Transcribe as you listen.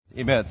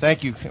Amen.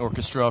 Thank you,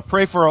 orchestra.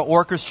 Pray for our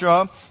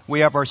orchestra.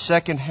 We have our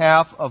second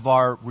half of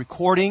our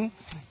recording.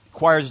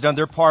 Choir's done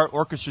their part.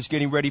 Orchestra's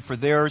getting ready for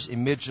theirs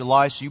in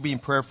mid-July, so you be in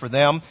prayer for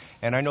them.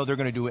 And I know they're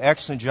going to do an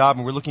excellent job,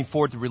 and we're looking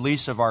forward to the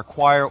release of our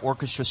choir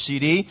orchestra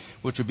CD,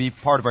 which will be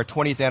part of our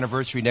 20th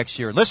anniversary next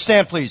year. Let's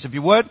stand, please. If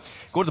you would,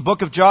 go to the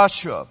book of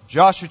Joshua,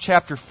 Joshua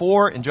chapter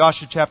 4 and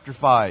Joshua chapter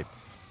 5.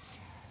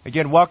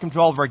 Again, welcome to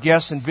all of our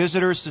guests and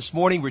visitors this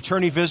morning,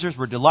 returning visitors.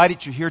 We're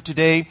delighted you're here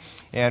today,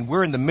 and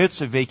we're in the midst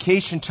of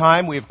vacation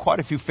time. We have quite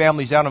a few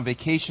families out on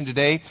vacation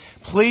today.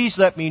 Please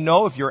let me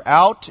know if you're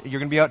out. You're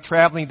going to be out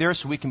traveling there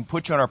so we can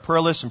put you on our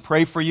prayer list and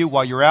pray for you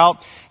while you're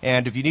out.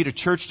 And if you need a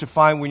church to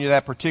find when you're in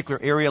that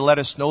particular area, let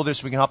us know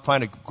this. We can help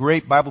find a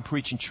great Bible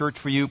preaching church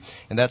for you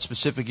in that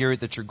specific area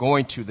that you're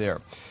going to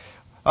there.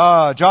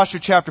 Joshua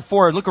chapter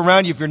 4. Look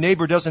around you if your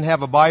neighbor doesn't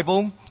have a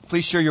Bible.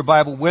 Please share your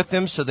Bible with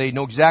them so they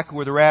know exactly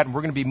where they're at. And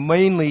we're going to be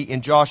mainly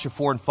in Joshua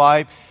 4 and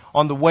 5.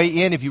 On the way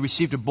in, if you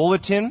received a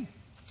bulletin,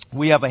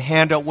 we have a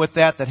handout with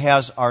that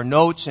has our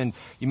notes. And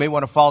you may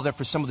want to follow that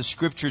for some of the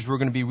scriptures we're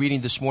going to be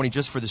reading this morning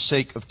just for the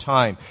sake of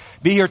time.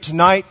 Be here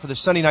tonight for the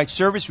Sunday night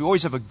service. We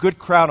always have a good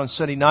crowd on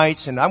Sunday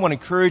nights. And I want to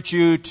encourage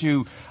you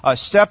to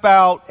step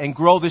out and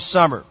grow this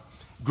summer.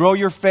 Grow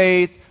your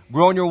faith.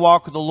 Grow in your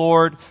walk with the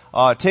Lord.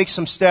 Take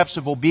some steps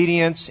of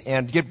obedience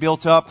and get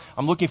built up.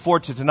 I'm looking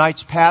forward to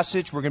tonight's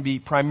passage. We're going to be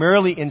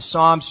primarily in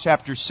Psalms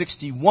chapter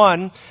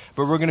 61,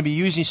 but we're going to be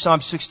using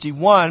Psalm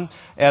 61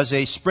 as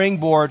a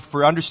springboard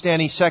for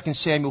understanding 2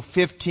 Samuel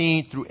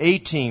 15 through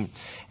 18.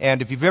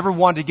 And if you've ever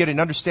wanted to get an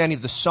understanding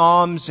of the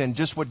Psalms and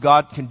just what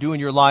God can do in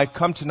your life,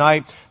 come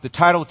tonight. The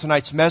title of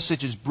tonight's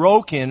message is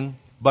Broken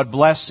but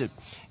Blessed.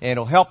 And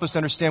it'll help us to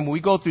understand when we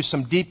go through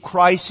some deep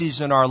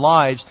crises in our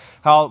lives,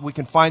 how we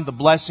can find the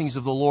blessings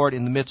of the Lord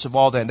in the midst of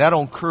all that. And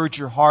that'll encourage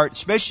your heart,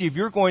 especially if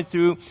you're going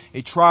through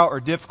a trial or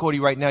difficulty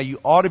right now.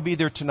 You ought to be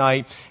there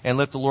tonight and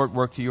let the Lord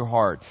work through your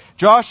heart.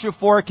 Joshua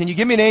 4, can you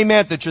give me an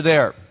amen that you're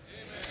there?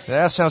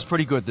 That sounds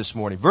pretty good this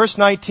morning. Verse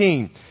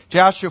 19,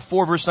 Joshua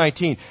 4, verse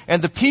 19.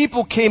 And the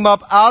people came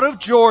up out of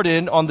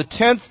Jordan on the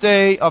 10th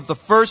day of the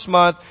first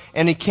month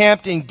and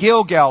encamped in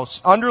Gilgal.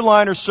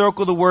 Underline or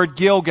circle the word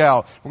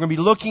Gilgal. We're going to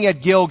be looking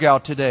at Gilgal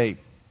today.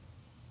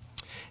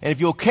 And if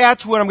you'll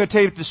catch what I'm going to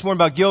tell you this morning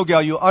about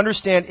Gilgal, you'll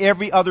understand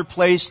every other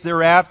place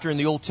thereafter in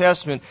the Old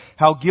Testament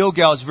how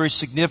Gilgal is very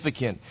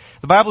significant.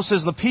 The Bible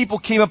says the people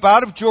came up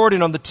out of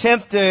Jordan on the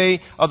 10th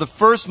day of the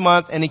first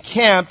month and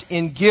encamped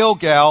in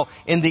Gilgal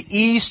in the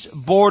east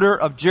border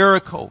of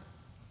Jericho.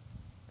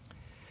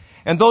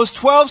 And those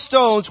 12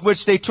 stones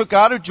which they took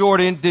out of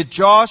Jordan did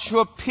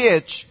Joshua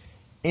pitch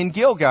in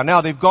Gilgal.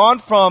 Now they've gone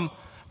from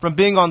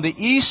being on the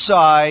east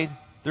side.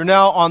 They're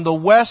now on the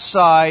west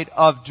side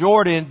of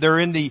Jordan. They're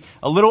in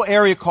a little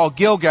area called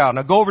Gilgal.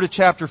 Now go over to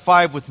chapter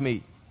 5 with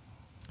me.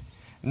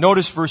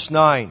 Notice verse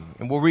 9,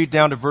 and we'll read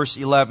down to verse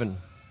 11.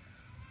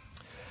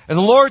 And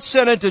the Lord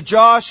said unto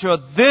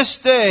Joshua, This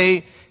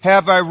day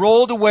have I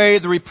rolled away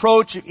the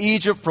reproach of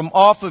Egypt from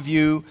off of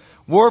you,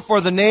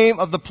 wherefore the name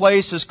of the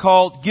place is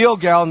called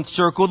Gilgal, and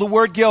circle the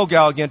word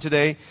Gilgal again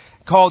today,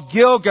 called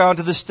Gilgal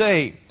to this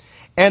day.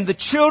 And the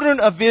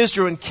children of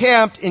Israel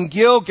encamped in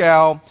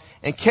Gilgal,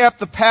 and kept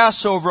the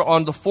Passover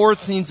on the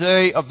 14th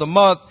day of the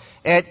month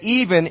at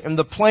even in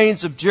the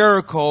plains of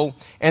Jericho.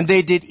 And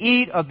they did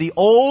eat of the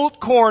old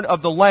corn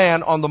of the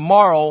land on the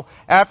morrow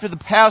after the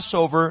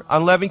Passover,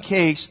 unleavened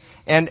cakes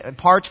and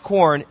parched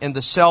corn in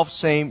the self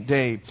same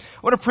day. I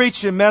want to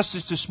preach a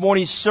message this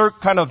morning,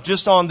 kind of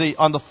just on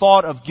the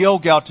thought of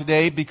Gilgal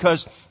today,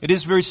 because it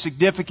is very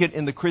significant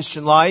in the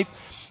Christian life.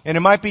 And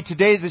it might be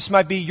today, this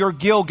might be your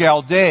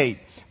Gilgal day.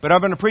 But I'm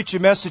going to preach a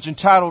message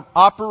entitled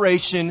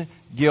Operation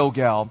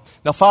Gilgal.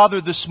 Now,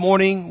 Father, this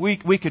morning, we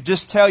could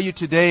just tell you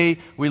today,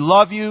 we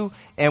love you,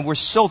 and we're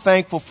so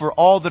thankful for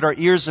all that our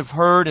ears have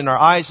heard and our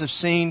eyes have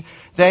seen.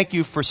 Thank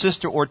you for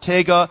Sister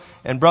Ortega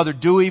and Brother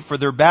Dewey for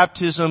their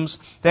baptisms.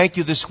 Thank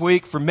you this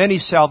week for many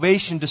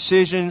salvation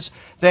decisions.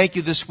 Thank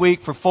you this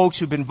week for folks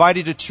who've been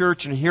invited to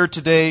church and are here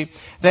today.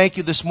 Thank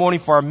you this morning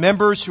for our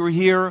members who are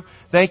here.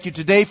 Thank you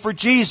today for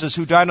Jesus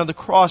who died on the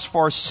cross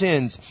for our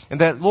sins.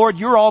 And that, Lord,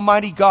 you're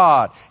Almighty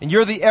God and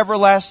you're the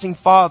everlasting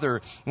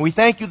Father. And we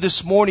thank you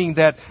this morning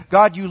that,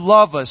 God, you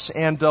love us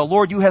and,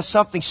 Lord, you have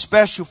something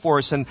special for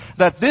us and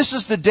that this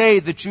is the day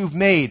that you've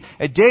made,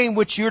 a day in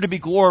which you're to be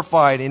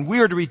glorified and we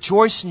are to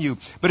rejoice in you.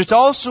 But it's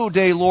also a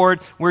day,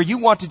 Lord, where you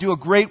want to do a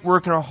great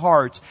work in our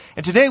hearts.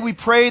 And today we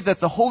pray that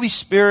the Holy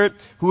Spirit,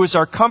 who is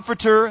our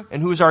comforter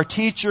and who is our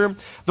teacher,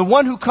 the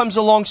one who comes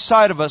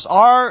alongside of us,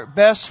 our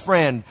best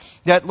friend,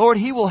 that, Lord,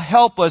 He will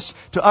help us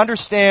to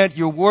understand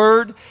your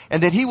word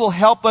and that He will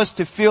help us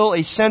to feel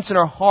a sense in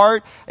our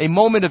heart, a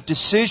moment of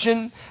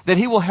decision, that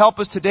He will help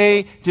us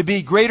today to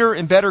be greater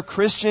and better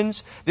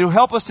Christians, that He will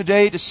help us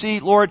today to see,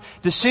 Lord,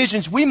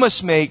 decisions we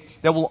must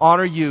make that will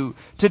honor you.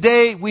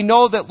 Today, we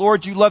know that,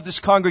 Lord, you love this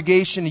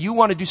congregation and you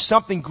want to do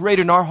something great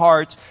in our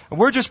hearts. And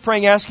we're just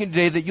praying, asking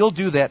today that you'll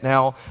do that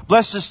now.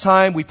 Bless this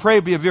time. We pray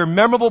it'll be a very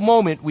memorable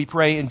moment, we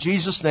pray in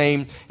Jesus'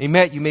 name.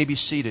 Amen. You may be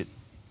seated.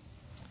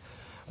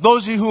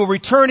 those of you who are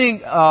returning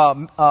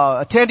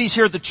attendees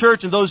here at the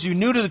church and those of you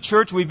new to the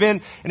church, we've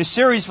been in a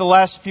series for the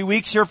last few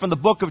weeks here from the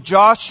book of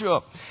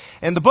Joshua.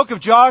 And the book of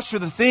Joshua,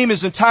 the theme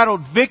is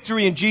entitled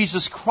Victory in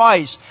Jesus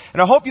Christ.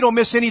 And I hope you don't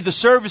miss any of the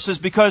services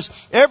because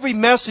every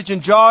message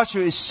in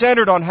Joshua is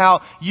centered on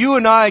how you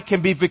and I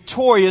can be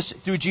victorious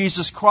through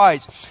Jesus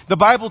Christ. The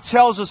Bible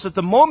tells us that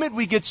the moment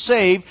we get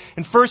saved,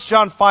 in 1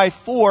 John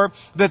 5:4,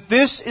 that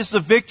this is the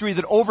victory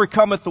that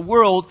overcometh the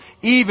world,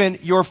 even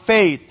your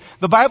faith.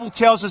 The Bible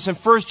tells us in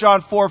 1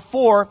 John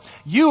 4:4,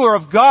 you are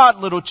of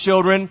God, little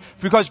children,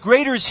 because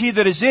greater is He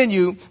that is in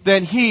you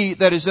than he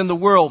that is in the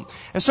world.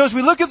 And so as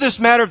we look at this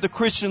matter of the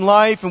Christian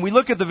life, and we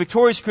look at the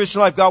victorious Christian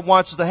life God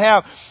wants us to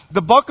have,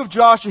 the book of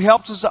Joshua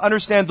helps us to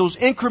understand those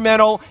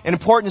incremental and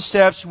important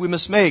steps we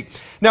must make.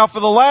 Now,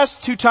 for the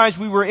last 2 times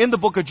we were in the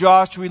book of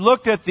Joshua, we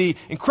looked at the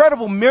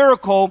incredible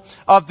miracle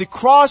of the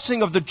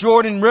crossing of the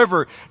Jordan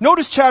River.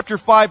 Notice chapter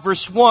 5,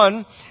 verse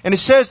 1, and it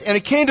says, and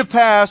it came to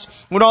pass,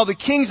 when all the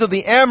kings of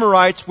the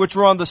Amorites, which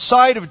were on the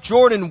side of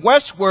Jordan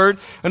westward,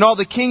 and all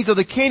the kings of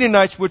the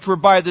Canaanites, which were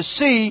by the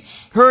sea,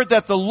 heard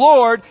that the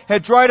Lord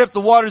had dried up the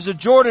waters of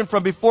Jordan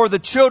from before the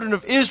children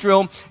of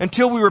Israel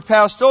until we were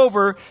passed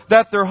over,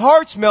 that their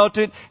hearts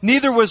melted,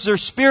 neither was there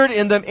spirit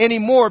in them any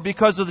more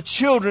because of the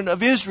children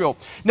of Israel.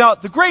 Now,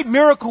 the great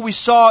miracle we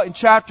saw in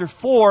chapter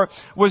 4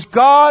 was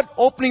God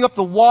opening up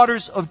the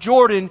waters of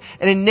Jordan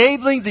and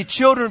enabling the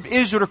children of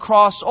Israel to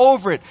cross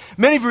over it.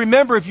 Many of you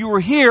remember, if you were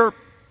here,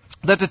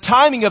 that the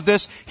timing of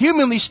this,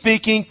 humanly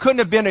speaking, couldn't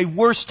have been a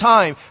worse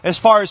time as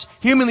far as,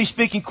 humanly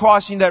speaking,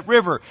 crossing that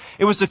river.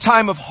 It was the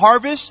time of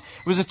harvest.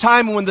 It was a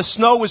time when the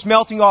snow was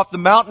melting off the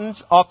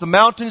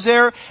mountains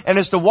there, and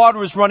as the water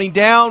was running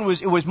down,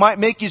 it might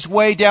make its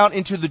way down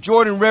into the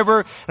Jordan River.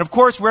 And of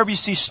course, wherever you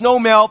see snow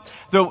melt,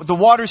 the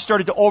water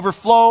started to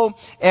overflow.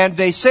 And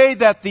they say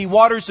that the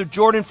waters of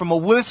Jordan, from a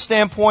width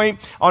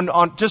standpoint,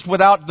 on just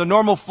without the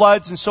normal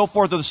floods and so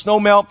forth of the snow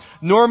melt,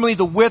 normally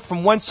the width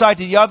from one side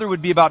to the other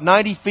would be about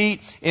 90 feet.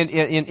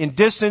 In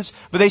distance.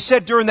 But they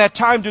said during that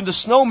time, during the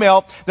snow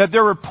melt, that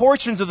there were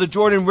portions of the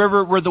Jordan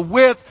River where the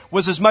width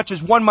was as much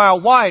as 1 mile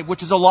wide,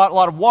 which is a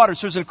lot of water.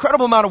 So there's an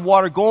incredible amount of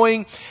water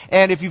going.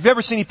 And if you've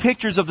ever seen any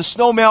pictures of the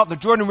snow melt, the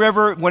Jordan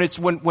River,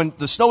 when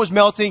the snow is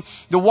melting,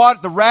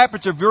 the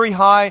rapids are very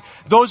high.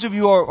 Those of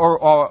you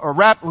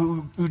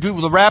who do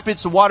the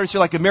rapids, the waters here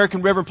like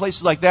American River and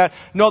places like that,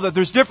 know that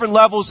there's different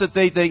levels that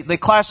they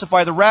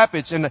classify the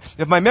rapids. And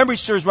if my memory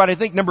serves right, I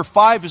think number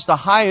 5 is the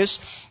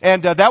highest.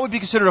 And that would be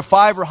considered a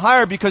 5 or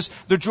higher because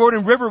the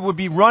Jordan River would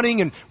be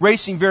running and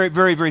racing very,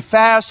 very, very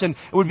fast, and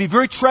it would be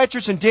very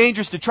treacherous and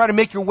dangerous to try to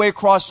make your way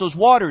across those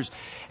waters.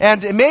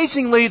 And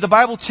amazingly, the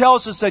Bible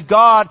tells us that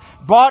God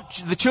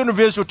brought the children of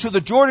Israel to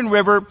the Jordan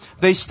River.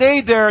 They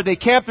stayed there. They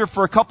camped there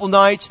for a couple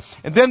nights.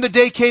 And then the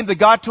day came that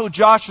God told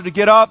Joshua to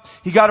get up.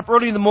 He got up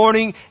early in the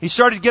morning. He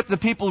started to get the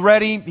people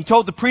ready. He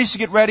told the priests to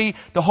get ready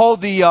to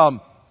hold the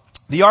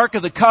Ark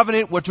of the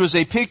Covenant, which was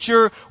a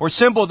picture or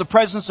symbol of the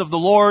presence of the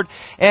Lord.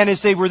 And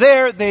as they were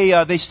there,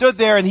 they stood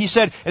there, and he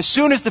said, as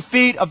soon as the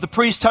feet of the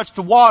priests touched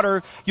the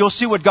water, you'll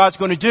see what God's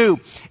going to do.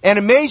 And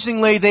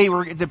amazingly,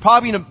 they're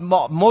probably in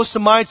most of the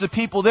minds of the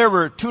people there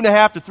were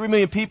 2.5 to 3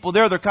 million people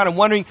there. They're kind of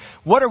wondering,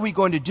 what are we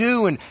going to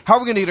do? And how are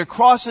we going to get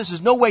across this?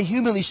 There's no way,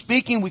 humanly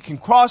speaking, we can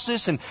cross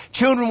this, and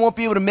children won't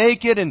be able to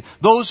make it, and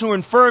those who are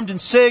infirmed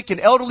and sick and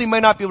elderly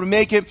might not be able to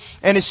make it.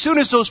 And as soon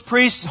as those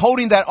priests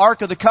holding that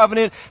Ark of the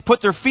Covenant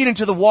put their feet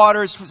into the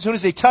water, as soon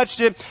as they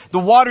touched it, the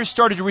waters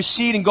started to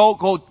recede and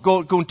go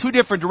in 2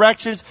 different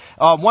directions,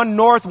 one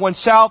north, one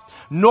south.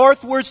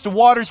 Northwards, the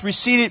waters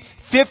receded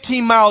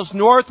 15 miles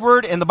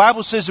northward, and the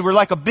Bible says they were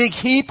like a big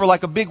heap or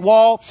like a big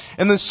wall.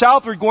 And then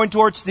southward, going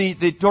towards the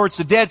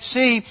Dead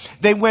Sea,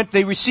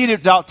 they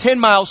receded about 10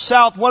 miles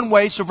south one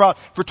way, so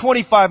for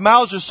 25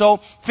 miles or so,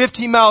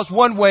 15 miles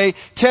one way,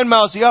 10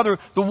 miles the other,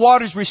 the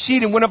waters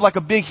receded and went up like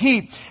a big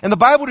heap. And the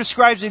Bible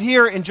describes it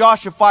here in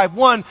Joshua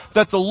 5:1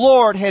 that the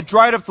Lord had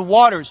dried up the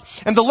waters.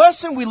 And the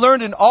lesson we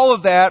learned in all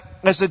of that,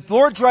 as the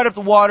Lord dried up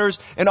the waters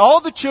and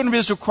all the children of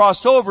Israel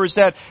crossed over, is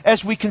that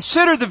as we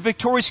consider the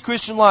victorious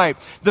Christian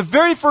life, the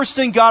very first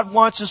thing God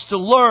wants us to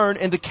learn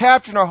and to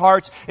capture in our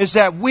hearts is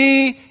that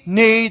we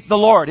need the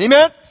Lord.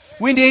 Amen?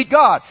 We need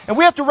God. And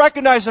we have to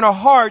recognize in our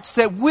hearts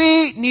that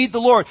we need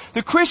the Lord.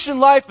 The Christian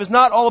life is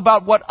not all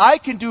about what I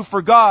can do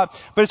for God,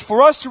 but it's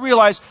for us to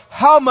realize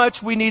how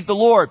much we need the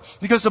Lord.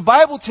 Because the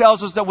Bible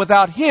tells us that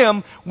without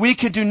Him, we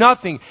can do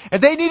nothing.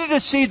 And they needed to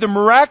see the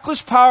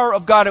miraculous power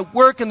of God at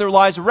work in their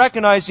lives,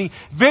 recognizing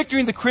victory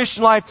in the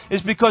Christian life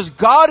is because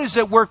God is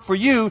at work for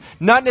you,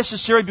 not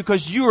necessarily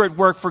because you are at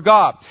work for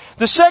God.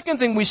 The second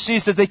thing we see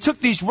is that they took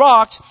these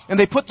rocks, and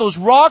they put those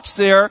rocks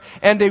there,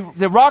 and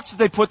the rocks that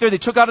they put there, they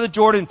took out of the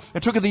Jordan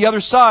and took it to the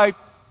other side.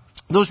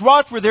 Those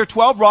rocks were there,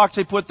 12 rocks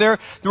they put there.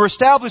 They were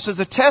established as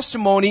a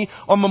testimony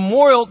or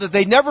memorial that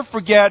they never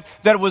forget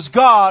that it was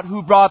God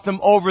who brought them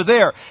over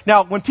there.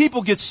 Now, when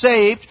people get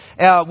saved,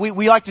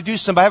 we like to do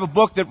some. I have a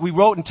book that we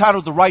wrote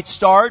entitled The Right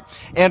Start,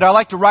 and I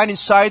like to write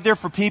inside there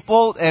for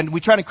people, and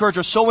we try to encourage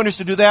our soul winners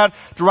to do that,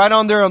 to write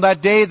on there on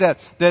that day that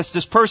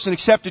this person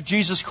accepted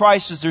Jesus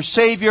Christ as their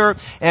Savior,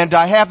 and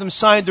I have them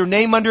sign their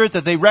name under it,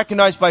 that they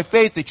recognize by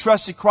faith, they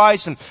trusted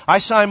Christ, and I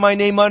sign my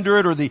name under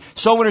it, or the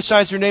soul winner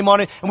signs their name on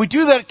it, and we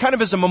do that kind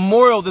of as a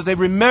memorial that they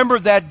remember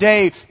that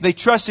day they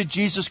trusted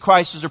Jesus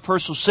Christ as their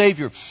personal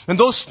Savior. And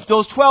those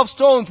 12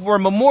 stones were a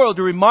memorial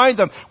to remind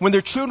them when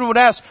their children would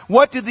ask,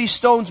 what did these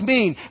stones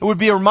mean? It would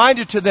be a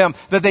reminder to them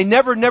that they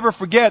never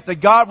forget that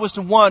God was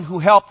the one who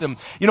helped them.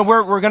 You know,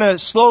 we're going to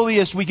slowly,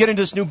 as we get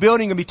into this new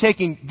building, and be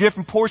taking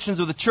different portions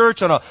of the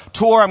church on a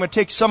tour. I'm going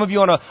to take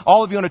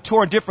all of you on a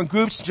tour in different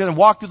groups and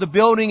walk through the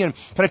building and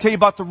kind of tell you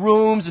about the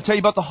rooms and tell you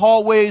about the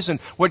hallways and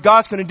what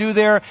God's going to do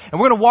there. And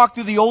we're going to walk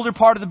through the older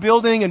part of the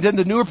building and then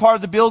the newer part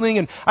of the building.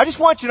 And I just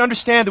want you to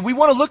understand that we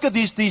want to look at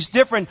these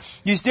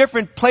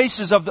different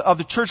places of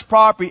the church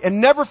property and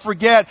never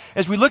forget,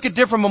 as we look at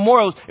different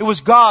memorials, it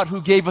was God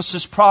who gave us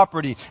this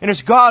property, and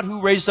it's God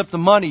who raised up the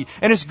money,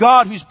 and it's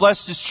God who's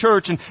blessed this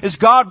church, and it's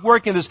God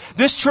working this.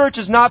 This church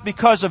is not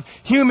because of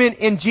human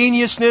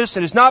ingeniousness,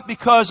 and it's not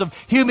because of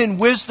human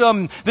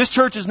wisdom. This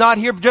church is not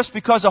here just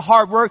because of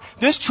hard work.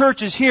 This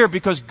church is here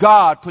because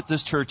God put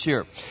this church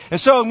here. And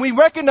so when we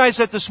recognize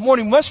that this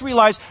morning, we must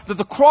realize that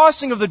the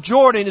crossing of the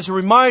Jordan is a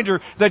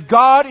reminder that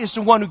God is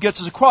the one who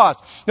gets us across.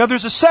 Now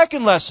there's a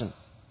second lesson.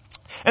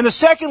 And the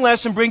second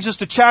lesson brings us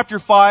to chapter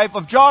 5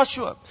 of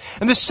Joshua.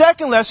 And the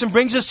second lesson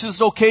brings us to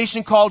this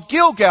location called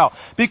Gilgal.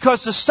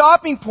 Because the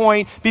stopping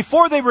point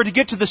before they were to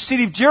get to the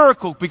city of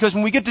Jericho, because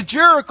when we get to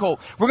Jericho,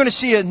 we're going to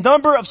see a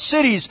number of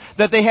cities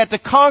that they had to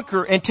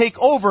conquer and take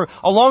over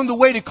along the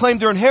way to claim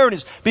their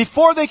inheritance.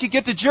 Before they could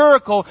get to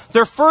Jericho,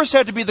 there first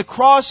had to be the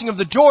crossing of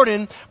the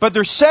Jordan, but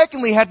there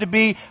secondly had to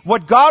be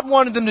what God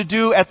wanted them to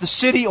do at the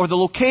city or the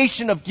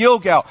location of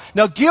Gilgal.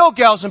 Now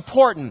Gilgal is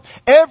important.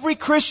 Every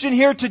Christian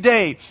here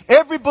today,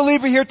 every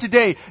believer here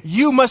today,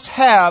 you must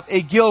have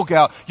a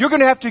Gilgal. You're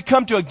going to have to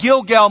come to a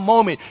Gilgal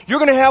moment. You're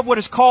going to have what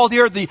is called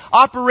here the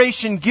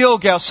Operation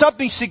Gilgal,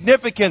 something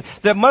significant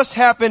that must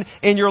happen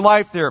in your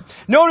life there.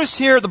 Notice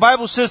here the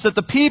Bible says that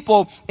the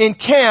people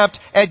encamped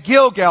at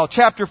Gilgal,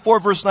 chapter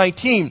 4, verse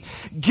 19.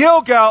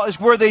 Gilgal is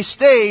where they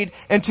stayed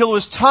until it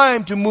was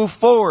time to move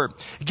forward.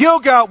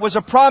 Gilgal was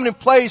a prominent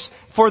place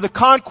for the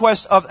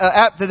conquest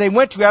that they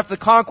went to after the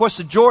conquest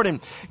of Jordan.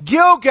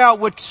 Gilgal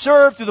would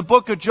serve through the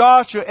book of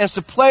Joshua as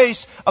the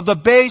place of the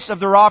base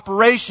of their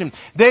operation.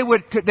 They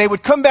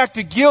would come back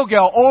to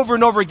Gilgal over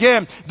and over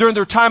again during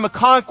their time of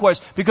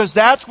conquest, because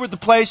that's where the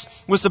place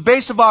was the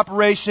base of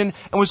operation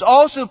and was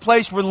also the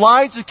place where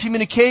lines of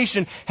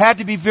communication had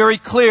to be very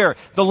clear.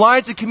 The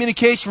lines of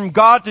communication from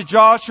God to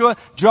Joshua,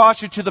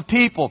 Joshua to the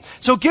people.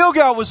 So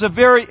Gilgal was a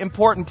very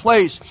important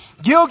place.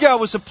 Gilgal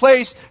was a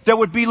place that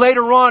would be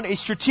later on a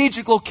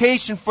strategic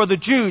location for the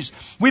Jews.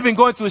 We've been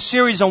going through a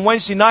series on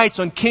Wednesday nights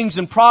on kings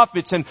and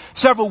prophets, and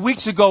several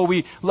weeks ago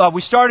we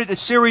started a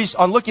series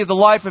on looking at the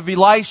life of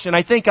Elisha, and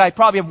I think I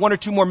probably have one or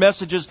two more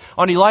messages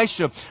on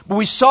Elisha. But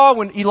we saw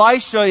when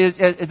Elisha,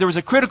 there was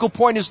a critical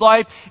point in his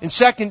life in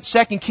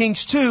 2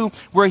 Kings 2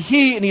 where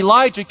he and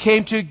Elijah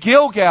came to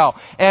Gilgal,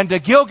 and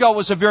Gilgal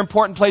was a very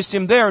important place to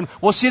him there, and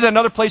we'll see that in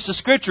other places of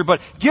Scripture,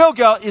 but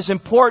Gilgal is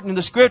important in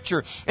the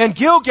Scripture, and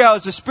Gilgal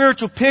is a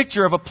spiritual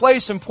picture of a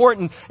place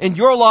important in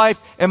your life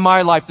and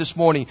my life this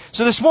morning.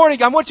 So this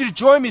morning, I want you to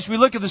join me as we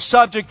look at the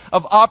subject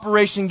of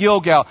Operation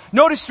Gilgal.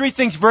 Notice three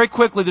things very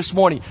quickly this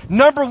morning.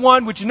 Number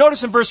one, would you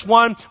notice in verse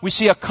 1, we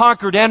see a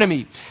conquered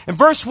enemy. In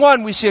verse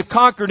 1, we see a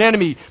conquered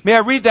enemy. May I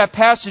read that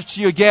passage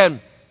to you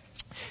again?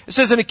 It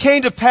says, "And it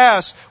came to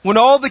pass, when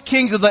all the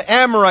kings of the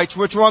Amorites,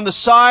 which were on the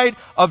side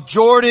of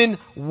Jordan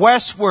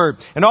westward,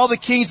 and all the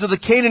kings of the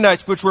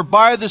Canaanites, which were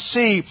by the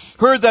sea,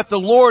 heard that the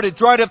Lord had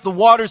dried up the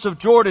waters of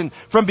Jordan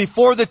from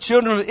before the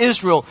children of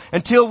Israel,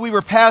 until we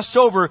were passed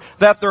over,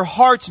 that their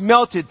hearts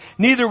melted,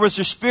 neither was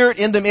there spirit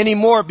in them any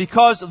more,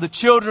 because of the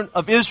children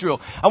of Israel."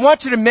 I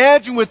want you to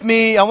imagine with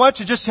me, I want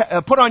you to just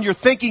put on your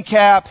thinking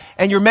cap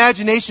and your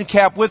imagination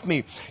cap with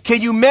me.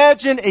 Can you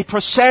imagine a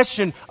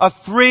procession of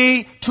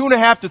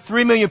 2.5 to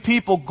 3 million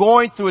people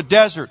going through a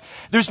desert?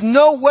 There's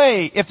no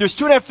way, if there's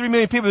 2.5 to 3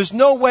 million people, there's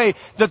no way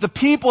that the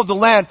people of the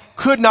land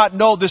could not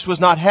know this was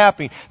not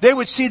happening. They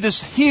would see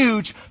this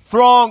huge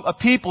throng of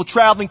people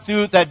traveling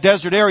through that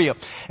desert area.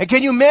 And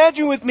can you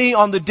imagine with me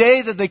on the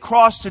day that they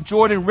crossed the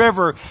Jordan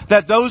River,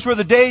 that those were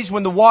the days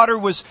when the water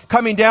was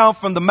coming down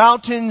from the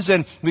mountains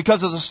and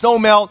because of the snow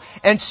melt,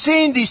 and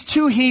seeing these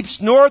two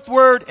heaps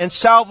northward and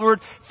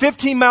southward,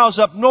 15 miles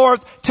up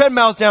north, 10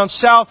 miles down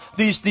south,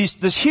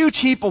 this huge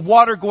heap of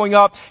water going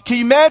up. Can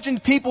you imagine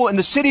people in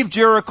the city of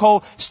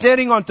Jericho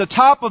standing on the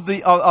top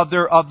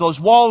of those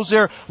walls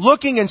there,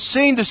 looking and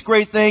seeing this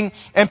great thing,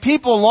 and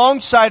people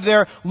alongside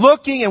there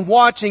looking and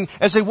watching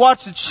happening as they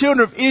watched the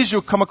children of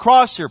Israel come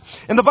across here.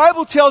 And the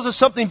Bible tells us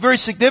something very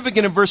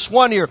significant in verse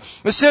 1 here.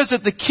 It says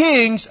that the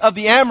kings of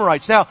the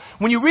Amorites. Now,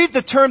 when you read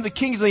the term the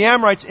kings of the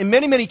Amorites, in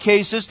many, many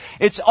cases,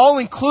 it's all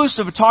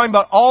inclusive of talking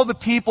about all the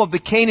people of the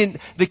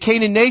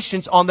Canaan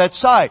nations on that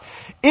side.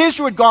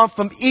 Israel had gone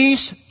from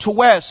east to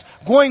west.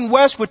 Going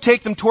west would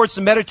take them towards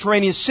the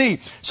Mediterranean Sea.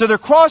 So they're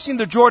crossing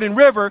the Jordan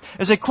River.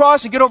 As they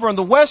cross and get over on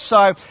the west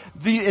side,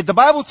 the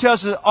Bible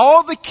tells us that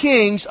all the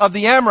kings of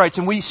the Amorites,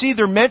 and we see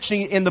they're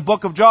mentioning in the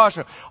book of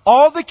Joshua,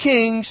 all the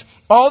kings,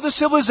 all the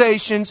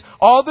civilizations,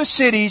 all the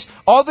cities,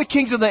 all the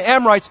kings of the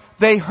Amorites,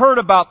 they heard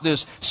about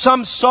this.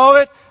 Some saw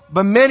it,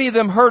 but many of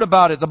them heard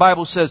about it, the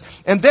Bible says.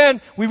 And then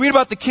we read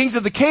about the kings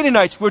of the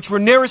Canaanites, which were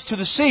nearest to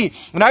the sea.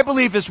 And I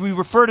believe as we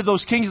refer to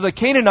those kings of the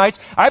Canaanites,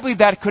 I believe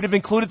that could have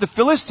included the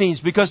Philistines,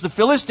 because the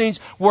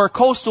Philistines were a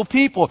coastal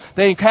people.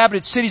 They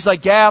inhabited cities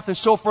like Gath and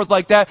so forth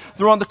like that.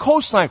 They're on the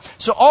coastline.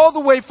 So all the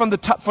way from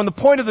the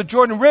point of the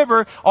Jordan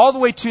River, all the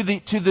way to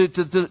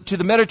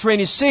the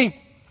Mediterranean Sea,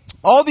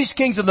 all these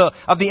kings of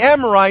the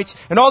Amorites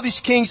and all these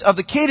kings of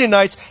the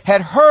Canaanites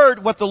had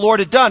heard what the Lord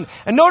had done.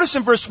 And notice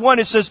in verse 1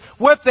 it says,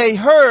 what they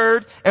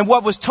heard and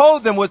what was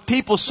told them, what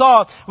people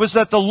saw, was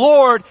that the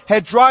Lord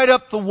had dried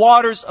up the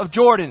waters of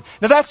Jordan.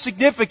 Now that's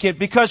significant,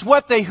 because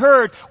what they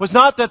heard was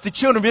not that the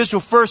children of Israel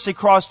first they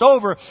crossed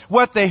over.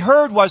 What they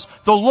heard was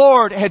the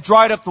Lord had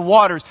dried up the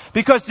waters,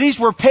 because these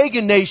were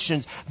pagan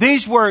nations.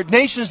 These were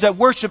nations that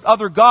worshiped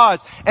other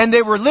gods. And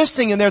they were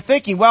listening and they're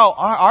thinking, well,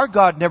 our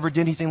God never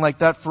did anything like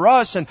that for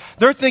us. And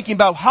they're thinking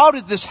about, how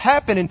did this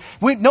happen? And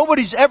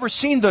nobody's ever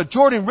seen the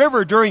Jordan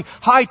River during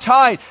high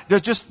tide.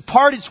 There's just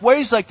part its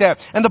ways like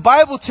that. And the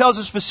Bible tells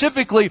us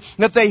specifically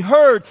that they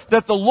heard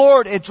that the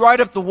Lord had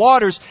dried up the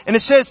waters. And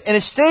it says, and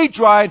it stayed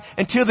dried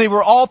until they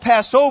were all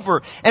passed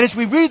over. And as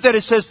we read that,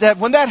 it says that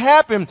when that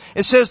happened,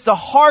 it says the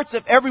hearts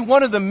of every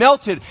one of them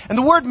melted. And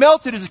the word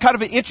melted is kind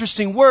of an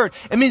interesting word.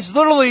 It means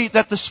literally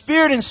that the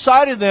spirit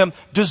inside of them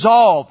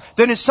dissolved.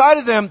 Then inside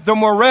of them, the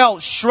morale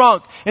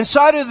shrunk.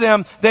 Inside of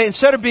them, they,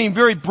 instead of being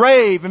very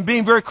brave and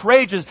being very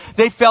courageous,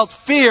 they felt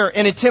fear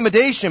and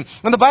intimidation.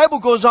 And the Bible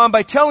goes on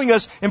by telling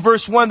us in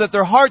verse 1 that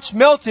their hearts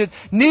melted,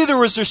 neither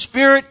was their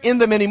spirit in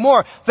them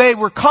anymore. They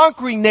were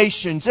conquering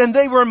nations, and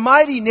they were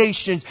mighty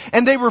nations,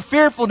 and they were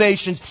fearful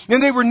nations,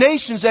 and they were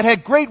nations that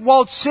had great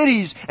walled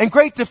cities and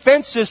great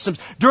defense systems.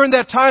 During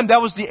that time,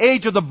 that was the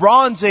age of the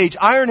Bronze Age.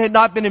 Iron had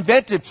not been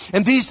invented,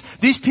 and these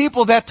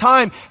people at that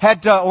time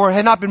had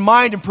not been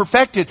mined and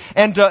perfected,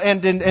 and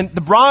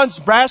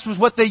the brass was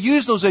what they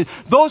used those days.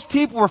 Those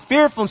people were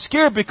fearful and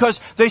scared because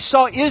they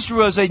saw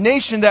Israel as a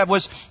nation that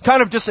was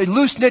kind of just a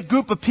loose-knit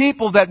group of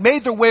people that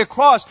made their way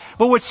across.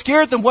 But what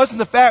scared them wasn't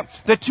the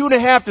fact that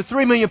 2.5 to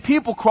 3 million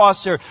people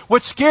crossed there.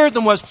 What scared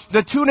them was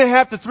the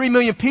 2.5 to 3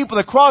 million people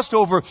that crossed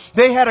over.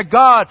 They had a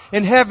God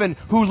in heaven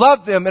who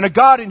loved them, and a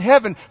God in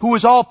heaven who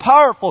was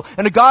all-powerful,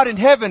 and a God in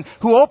heaven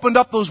who opened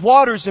up those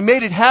waters and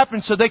made it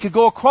happen so they could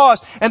go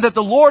across, and that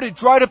the Lord had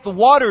dried up the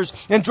waters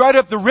and dried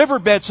up the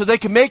riverbed so they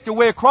could make their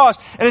way across.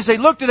 And as they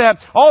looked at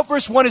that, all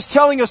verse 1 is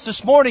telling us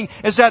this morning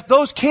is that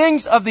those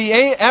kings of the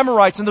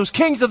Amorites and those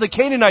kings of the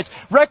Canaanites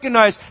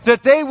recognized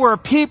that they were a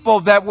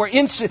people that were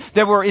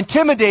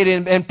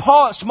intimidated and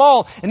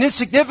small and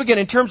insignificant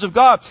in terms of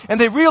God. And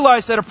they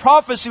realized that a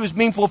prophecy was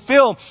being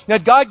fulfilled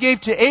that God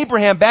gave to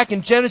Abraham back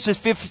in Genesis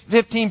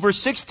 15 verse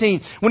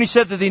 16 when he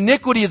said that the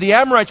iniquity of the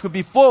Amorites would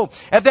be full.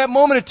 At that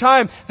moment of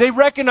time, they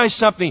recognized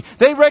something.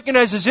 They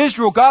recognized as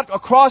Israel got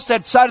across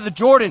that side of the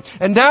Jordan,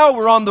 and now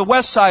we're on the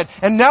west side,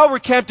 and now we're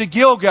camped at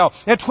Gilgal,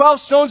 and 12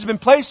 stones have been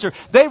placed there.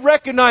 They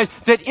recognized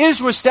that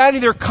Israel was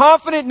standing there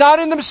confident not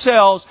in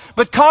themselves,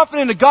 but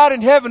confident in the God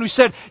in heaven who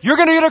said, you're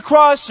going to get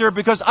across, sir,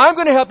 because I'm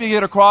going to help you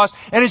get across.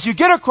 And as you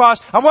get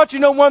across, I want you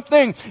to know one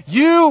thing.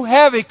 You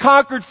have a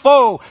conquered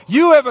foe.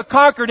 You have a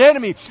conquered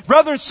enemy.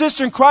 Brother and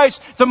sister in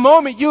Christ, the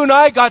moment you and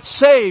I got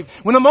saved,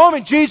 when the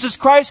moment Jesus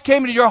Christ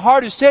came into your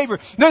heart as Savior,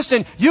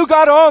 listen, you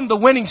got on the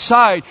winning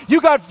side.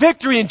 You got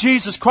victory in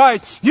Jesus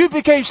Christ. You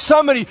became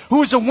somebody who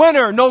was a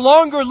winner, no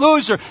longer a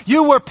loser.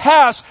 You were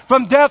passed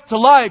from death to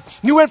life.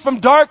 You went from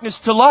darkness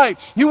to light.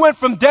 You went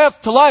from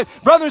death to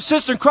life. Brother and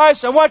sister in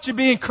Christ, I want you to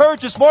be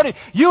encouraged this morning.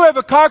 You have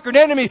a conquered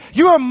enemy.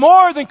 You are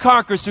more than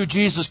conquerors through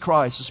Jesus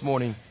Christ this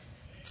morning.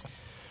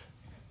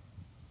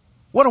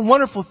 What a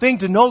wonderful thing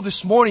to know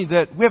this morning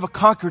that we have a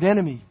conquered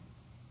enemy.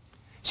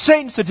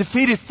 Satan's a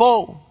defeated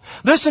foe.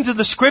 Listen to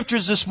the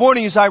scriptures this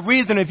morning as I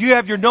read them. If you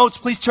have your notes,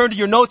 please turn to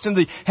your notes in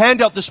the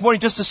handout this morning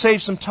just to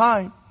save some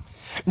time.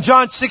 In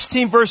John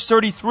 16 verse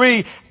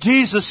 33,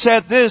 Jesus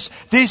said this,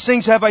 these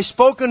things have I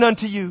spoken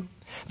unto you,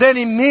 that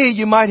in me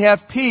you might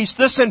have peace.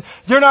 Listen,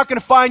 you're not going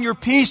to find your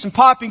peace in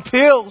popping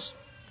pills.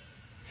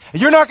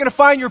 You're not going to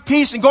find your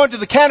peace in going to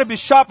the cannabis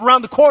shop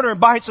around the corner and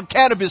buying some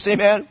cannabis,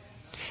 amen.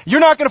 You're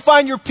not going to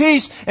find your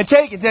peace and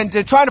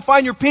trying to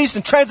find your peace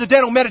in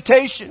transcendental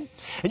meditation.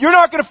 And you're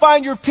not going to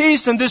find your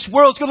peace in this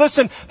world. So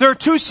listen, there are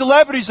two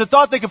celebrities that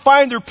thought they could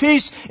find their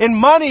peace in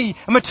money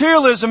and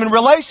materialism and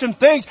relation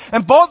things.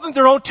 And both in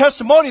their own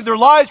testimony, their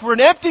lives were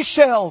an empty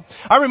shell.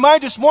 I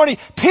remind you this morning,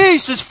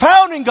 peace is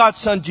found in God's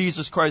Son,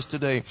 Jesus Christ,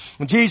 today.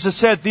 And Jesus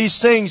said, these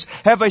things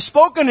have I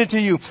spoken unto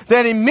you,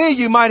 that in me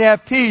you might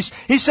have peace.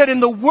 He said,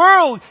 in the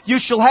world you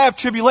shall have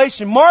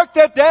tribulation. Mark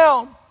that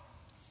down.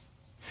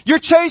 You're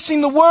chasing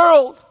the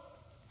world.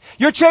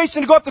 You're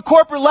chasing to go up the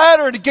corporate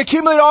ladder and to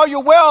accumulate all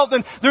your wealth,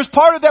 and there's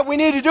part of that we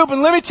need to do. But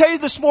let me tell you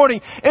this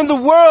morning, in the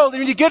world,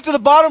 when you get to the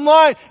bottom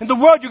line, in the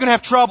world you're going to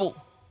have trouble.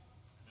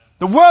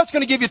 The world's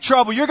going to give you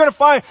trouble. You're going to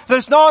find that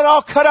it's not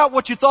all cut out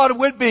what you thought it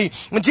would be.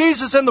 When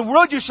Jesus said, in the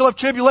world you shall have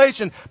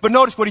tribulation, but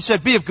notice what He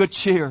said, be of good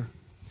cheer.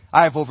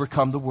 I have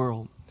overcome the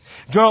world.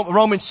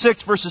 Romans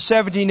 6 verses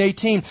 17 and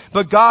 18.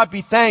 But God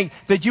be thanked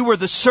that you were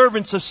the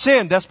servants of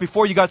sin. That's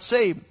before you got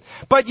saved.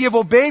 But ye have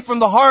obeyed from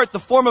the heart the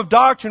form of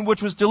doctrine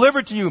which was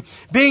delivered to you.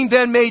 Being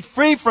then made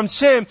free from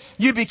sin,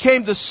 you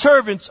became the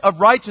servants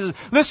of righteousness.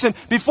 Listen,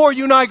 before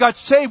you and I got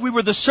saved, we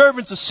were the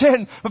servants of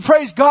sin. But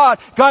praise God,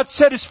 God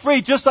set us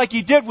free just like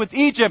He did with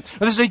Egypt,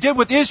 as He did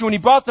with Israel when He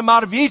brought them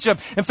out of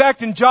Egypt. In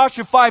fact, in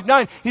Joshua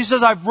 5:9, He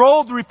says, I've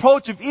rolled the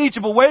reproach of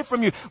Egypt away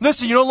from you.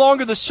 Listen, you're no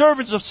longer the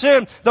servants of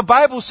sin. The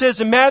Bible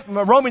says in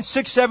Romans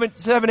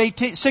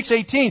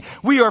 6:18,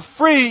 we are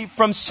free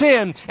from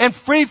sin and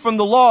free from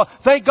the law.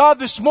 Thank God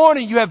this morning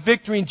you have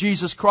victory in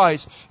Jesus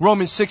Christ.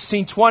 Romans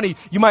 16:20,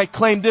 you might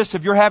claim this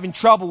if you're having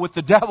trouble with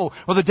the devil,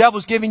 or the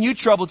devil's giving you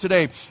trouble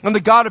today. And the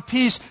God of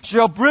peace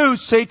shall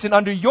bruise Satan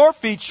under your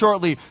feet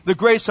shortly. The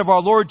grace of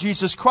our Lord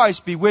Jesus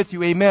Christ be with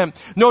you. Amen.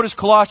 Notice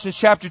Colossians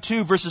chapter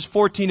 2 verses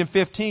 14 and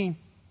 15.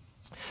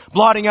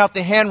 Blotting out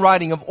the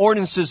handwriting of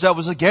ordinances that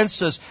was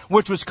against us,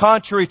 which was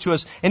contrary to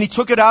us. And He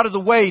took it out of the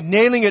way,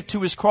 nailing it to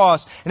His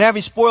cross. And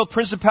having spoiled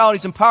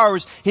principalities and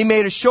powers, He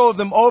made a show of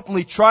them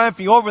openly,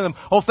 triumphing over them.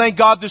 Oh, thank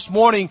God this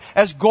morning,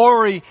 as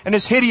gory and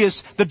as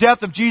hideous the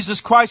death of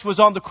Jesus Christ was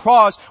on the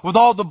cross, with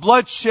all the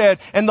bloodshed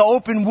and the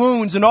open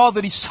wounds and all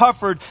that He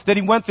suffered, that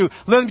He went through.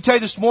 Let me tell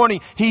you this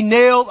morning, He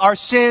nailed our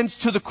sins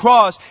to the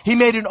cross. He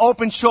made an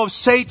open show of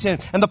Satan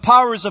and the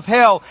powers of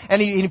hell,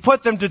 and He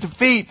put them to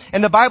defeat.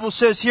 And the Bible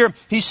says here,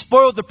 He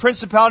spoiled the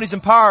principalities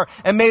and power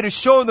and made a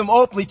show of them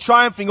openly,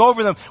 triumphing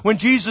over them. When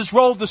Jesus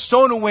rolled the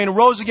stone away and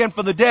rose again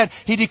from the dead,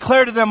 He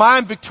declared to them, I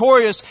am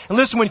victorious. And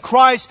listen, when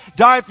Christ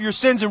died for your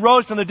sins and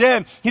rose from the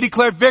dead, He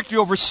declared victory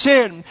over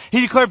sin.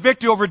 He declared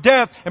victory over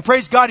death. And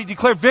praise God, He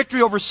declared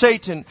victory over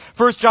Satan.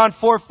 1 John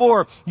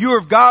 4:4, you are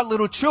of God,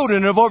 little children,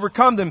 and have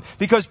overcome them,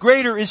 because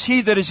greater is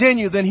He that is in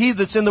you than he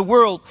that's in the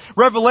world.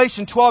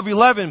 Revelation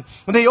 12:11,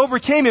 and they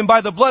overcame Him by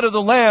the blood of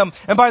the Lamb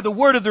and by the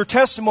word of their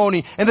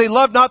testimony, and they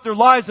loved not their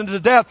lives unto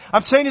death.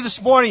 I'm saying to you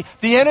this morning,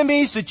 the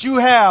enemies that you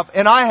have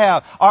and I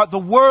have are the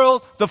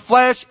world, the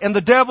flesh, and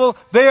the devil.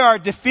 They are a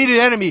defeated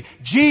enemy.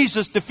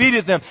 Jesus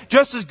defeated them.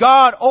 Just as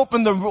God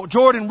opened the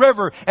Jordan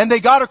River and they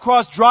got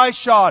across dry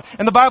shod.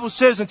 And the Bible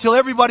says until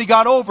everybody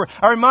got over.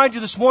 I remind you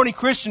this morning,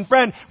 Christian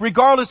friend,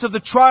 regardless of the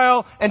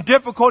trial and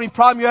difficulty and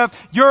problem you have,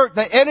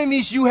 the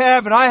enemies you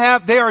have and I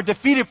have, they are a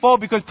defeated foe,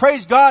 because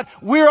praise God,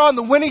 we're on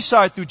the winning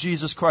side through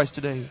Jesus Christ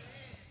today.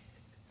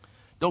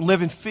 Don't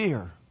live in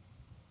fear.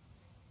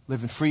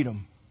 Live in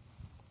freedom.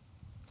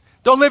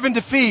 Don't live in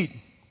defeat.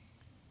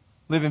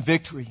 Live in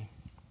victory.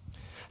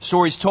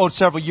 Stories told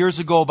several years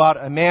ago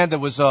about a man that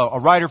was a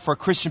writer for a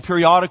Christian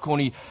periodical,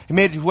 and he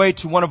made his way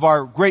to one of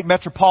our great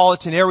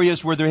metropolitan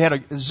areas where they had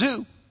a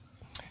zoo.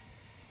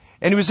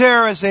 And he was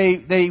there as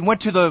they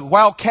went to the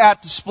wild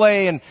cat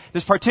display, and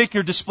this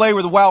particular display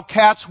where the wild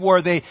cats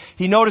were,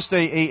 he noticed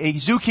a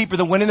zookeeper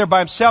that went in there by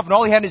himself, and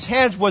all he had in his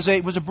hands was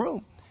a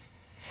broom.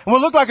 And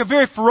what looked like a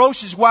very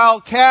ferocious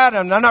wild cat,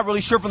 and I'm not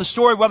really sure from the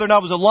story whether or not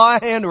it was a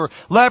lion or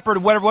leopard or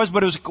whatever it was,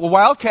 but it was a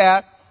wild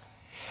cat.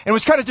 And it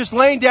was kind of just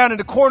laying down in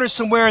the corner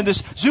somewhere, and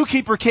this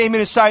zookeeper came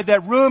in inside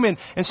that room and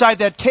inside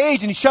that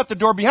cage, and he shut the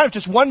door behind him,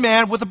 just one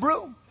man with a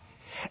broom.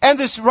 And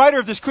this writer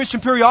of this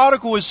Christian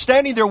periodical was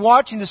standing there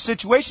watching this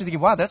situation,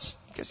 thinking, wow, I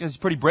guess he's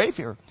pretty brave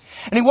here.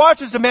 And he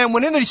watched as the man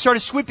went in there. He started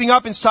sweeping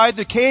up inside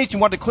the cage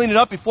and wanted to clean it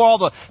up before all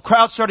the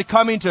crowd started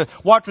coming to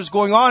watch what was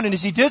going on. And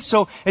as he did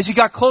so, as he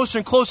got closer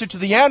and closer to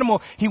the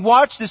animal, he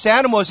watched this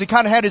animal as he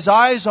kind of had his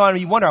eyes on him.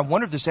 He wondered, I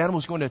wonder if this animal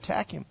is going to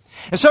attack him.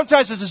 And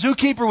sometimes as the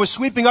zookeeper was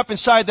sweeping up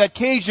inside that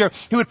cage there,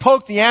 he would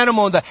poke the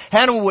animal, and the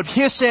animal would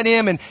hiss at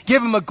him and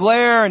give him a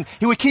glare, and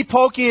he would keep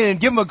poking it and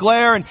give him a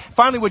glare, and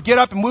finally would get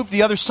up and move to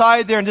the other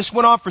side there. And this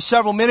went on for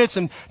several minutes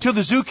until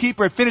the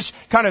zookeeper had finished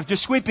kind of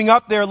just sweeping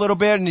up there a little bit.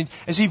 bit. And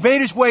as he made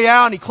his way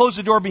out and he closed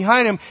the door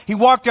behind him, he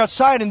walked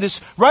outside, and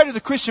this writer of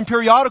the Christian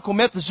periodical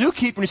met the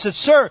zookeeper, and he said,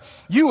 "Sir,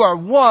 you are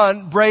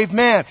one brave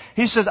man."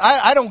 He says,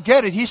 I don't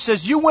get it. He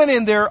says, "You went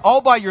in there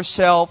all by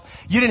yourself.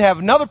 You didn't have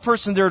another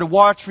person there to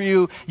watch for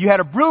you. You had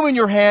a broom in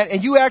your hand,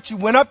 and you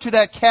actually went up to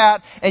that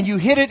cat and you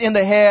hit it in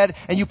the head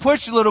and you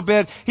pushed a little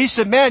bit." He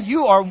said, "Man,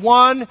 you are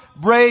one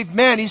brave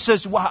man." He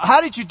says, "Well,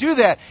 how did you do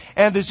that?"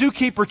 And the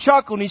zookeeper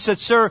chuckled and he said,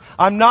 "Sir,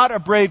 I'm not a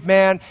brave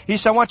man." He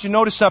said, "I want you to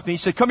notice something." He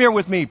said, "Come here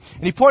with me."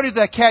 And he pointed to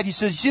that cat. He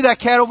says, "You see that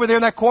cat over there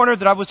in that corner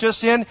that I was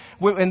just in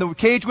the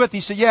cage with?"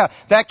 He said, "Yeah,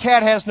 that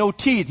cat has no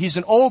teeth. He's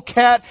an old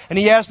cat and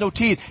he has no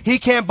teeth. He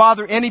can't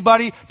bother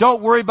anybody.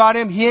 Don't worry about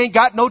him. He ain't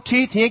got no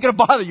teeth. He ain't going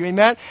to bother you."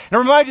 Amen. And I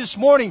remind you this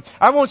morning,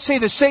 I won't say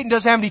that Satan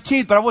doesn't have any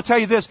teeth, but I will tell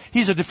you this,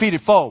 he's a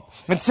defeated foe.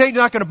 And Satan's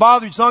not going to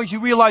bother you as long as you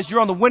realize you're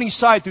on the winning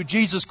side through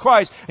Jesus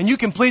Christ, and you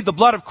can plead the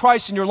blood of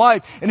Christ in your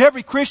life. And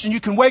every Christian, you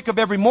can wake up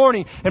every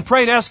morning and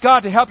pray and ask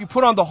God to help you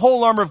put on the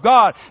whole armor of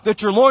God,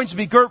 that your loins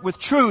be girt with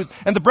truth,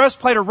 and the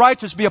breastplate of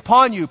righteousness be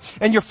upon you,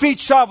 and your feet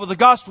shod with the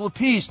gospel of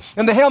peace,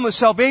 and the helmet of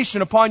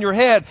salvation upon your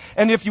head,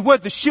 and if you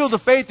would, the shield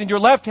of faith in your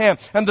left hand,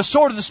 and the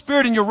sword of the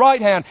Spirit in your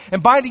right hand,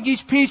 and binding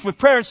each piece with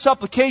prayer and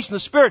supplication of the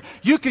Spirit.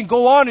 You can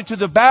go on into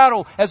the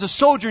battle as a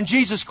soldier in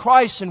Jesus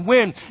Christ and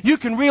win. You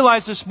can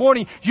realize this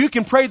morning, you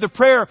can pray the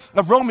prayer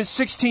of Romans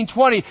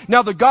 16:20.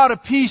 "Now the God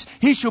of peace,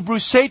 He shall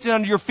bruise Satan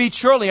under your feet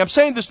surely." I'm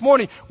saying this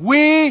morning,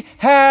 we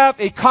have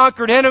a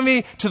conquered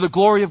enemy to the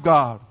glory of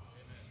God.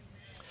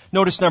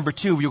 Notice number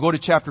 2. You'll go to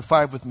chapter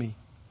 5 with me.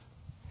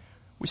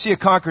 We see a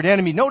conquered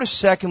enemy. Notice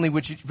secondly,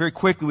 very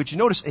quickly, would you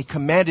notice a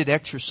commanded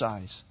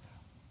exercise?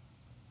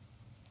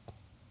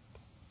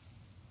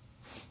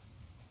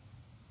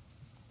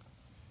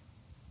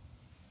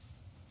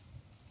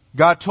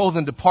 God told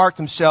them to park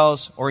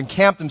themselves or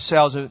encamp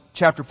themselves in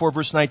chapter 4,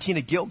 verse 19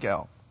 at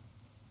Gilgal.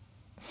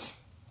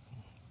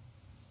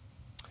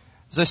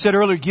 As I said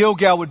earlier,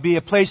 Gilgal would be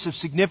a place of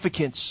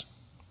significance.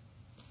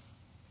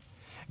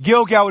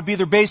 Gilgal would be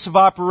their base of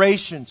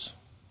operations.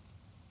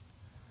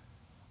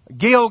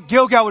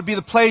 Gilgal would be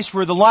the place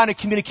where the line of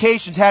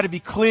communications had to be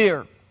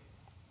clear.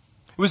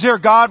 It was there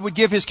God would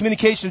give His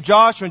communication to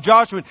Joshua, and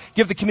Joshua would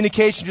give the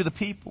communication to the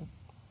people.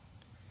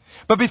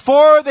 But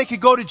before they could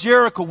go to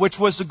Jericho, which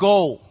was the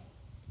goal,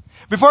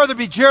 before there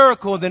be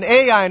Jericho, then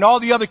Ai and all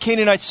the other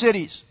Canaanite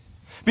cities,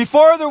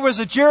 before there was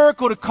a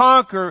Jericho to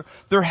conquer,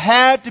 there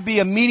had to be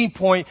a meeting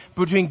point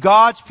between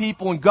God's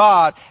people and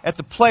God at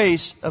the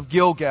place of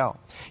Gilgal.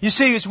 You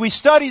see, as we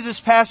study this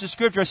passage of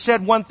Scripture, I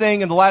said one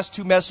thing in the last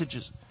 2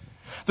 messages.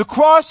 The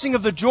crossing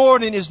of the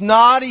Jordan is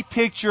not a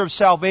picture of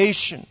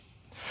salvation.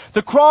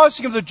 The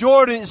crossing of the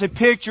Jordan is a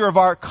picture of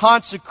our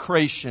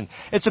consecration.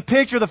 It's a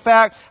picture of the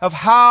fact of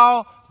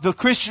how the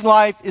Christian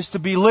life is to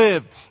be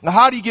lived. Now,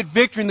 how do you get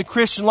victory in the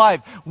Christian life?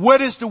 What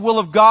is the will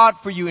of God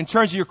for you in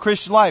terms of your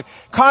Christian life?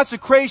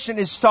 Consecration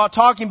is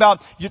talking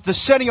about the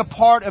setting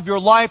apart of your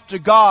life to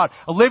God,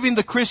 living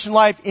the Christian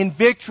life in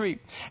victory.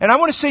 And I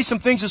want to say some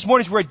things this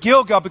morning as we're at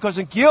Gilgal, because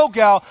in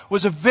Gilgal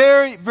was a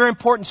very, very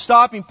important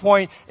stopping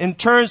point in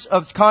terms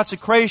of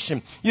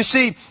consecration. You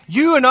see,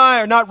 you and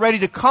I are not ready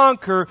to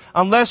conquer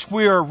unless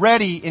we are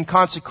ready in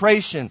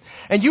consecration.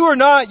 And you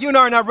and I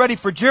are not ready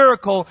for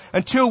Jericho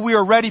until we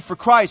are ready for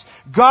Christ.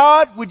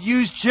 God would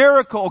use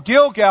Jericho or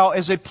Gilgal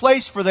as a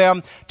place for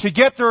them to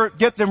get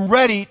them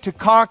ready to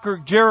conquer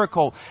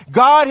Jericho.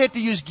 God had to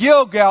use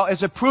Gilgal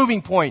as a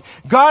proving point.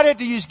 God had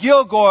to use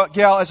Gilgal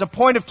as a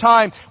point of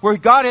time where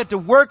God had to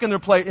work in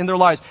their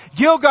lives.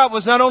 Gilgal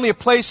was not only a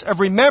place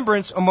of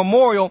remembrance, a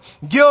memorial.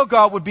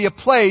 Gilgal would be a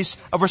place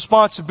of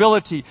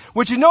responsibility.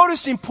 Would you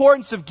notice the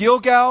importance of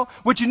Gilgal?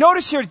 Would you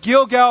notice here at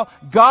Gilgal,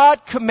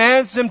 God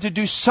commands them to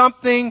do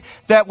something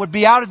that would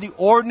be out of the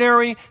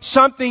ordinary,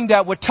 something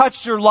that would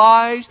touch their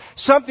lives,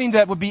 something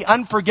that would be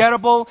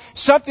unforgettable,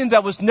 something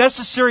that was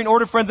necessary in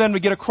order for them to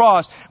get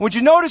across. Would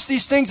you notice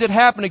these things that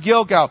happen at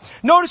Gilgal?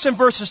 Notice in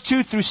verses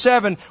 2 through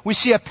 7, we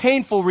see a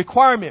painful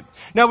requirement.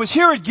 Now, it was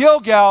here at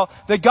Gilgal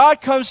that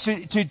God comes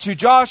to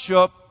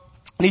Joshua,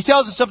 and He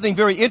tells us something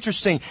very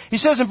interesting. He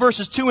says in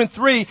verses 2 and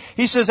 3,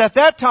 He says, "At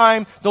that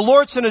time, the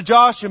Lord said to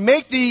Joshua,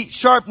 make thee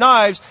sharp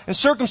knives and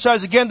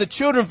circumcise again the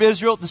children of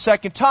Israel the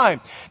second time."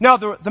 Now,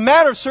 the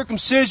matter of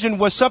circumcision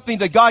was something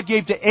that God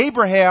gave to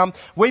Abraham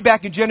way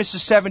back in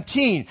Genesis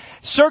 17.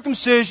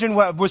 Circumcision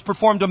was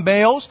performed on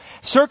males.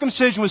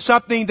 Circumcision was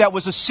something that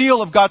was a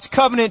seal of God's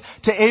covenant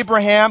to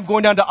Abraham,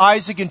 going down to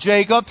Isaac and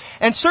Jacob.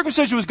 And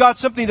circumcision was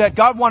something that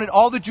God wanted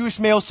all the Jewish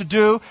males to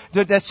do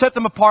that set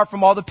them apart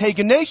from all the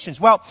pagan nations.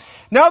 Well,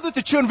 now that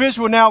the children of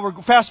Israel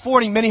we're fast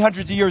forwarding many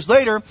hundreds of years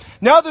later,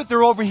 now that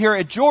they're over here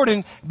at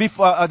Jordan, they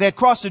had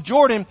crossed the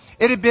Jordan,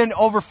 it had been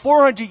over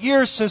 400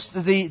 years since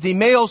the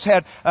males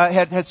had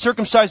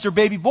circumcised their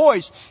baby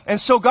boys.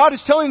 And so God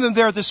is telling them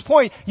there at this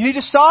point, you need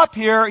to stop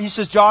here, He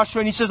says,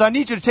 Joshua, and He says, I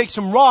need you to take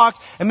some rocks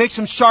and make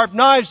some sharp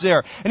knives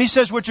there. And He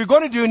says, what you're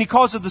going to do, and He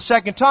calls it the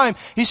second time,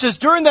 He says,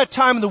 during that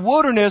time in the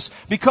wilderness,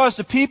 because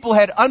the people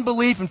had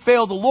unbelief and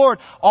failed the Lord,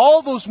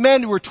 all those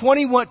men who were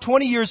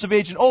 20 years of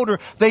age and older,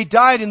 they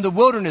died in in the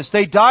wilderness.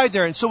 They died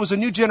there, and so was a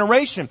new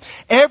generation.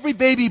 Every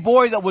baby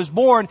boy that was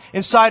born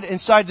inside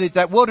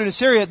that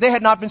wilderness area, they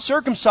had not been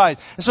circumcised.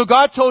 And so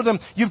God told them,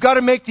 you've got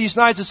to make these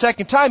knives a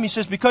second time. He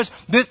says, because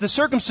the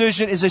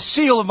circumcision is a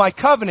seal of my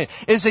covenant,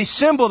 is a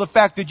symbol of the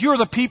fact that you're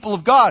the people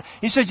of God.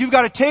 He says, you've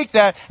got to take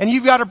that, and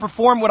you've got to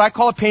perform what I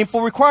call a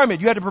painful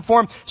requirement. You had to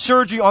perform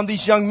surgery on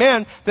these young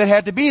men that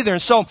had to be there.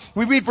 And so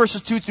we read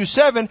verses 2 through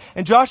 7,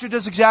 and Joshua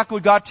does exactly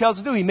what God tells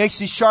him to do. He makes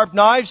these sharp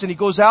knives, and he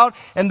goes out,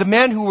 and the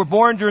men who were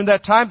born during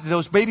that time,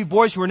 those baby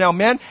boys who are now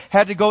men,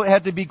 had to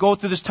go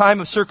through this time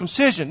of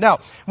circumcision. Now,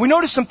 we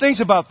notice some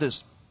things about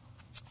this.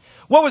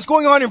 What was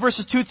going on in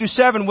verses 2 through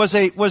 7 was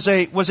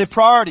a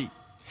priority.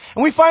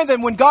 And we find that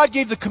when God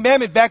gave the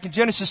commandment back in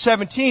Genesis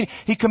 17,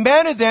 He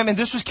commanded them, and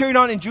this was carried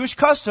on in Jewish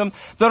custom,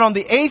 that on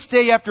the 8th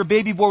day after a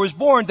baby boy was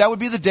born, that would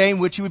be the day in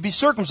which he would be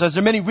circumcised.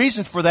 There are many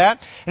reasons for that.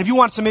 And if you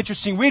want some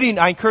interesting reading,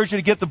 I encourage you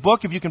to get the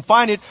book, if you can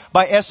find it,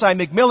 by S.I.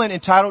 McMillan,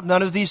 entitled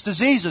None of These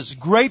Diseases.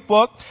 Great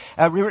book,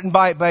 written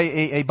by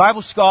a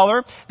Bible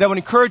scholar that would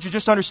encourage you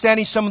just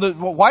understanding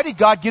why did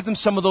God give them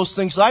some of those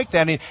things like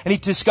that? And he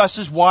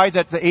discusses why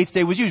that the 8th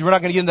day was used. We're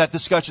not going to get into that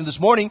discussion this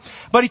morning,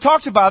 but he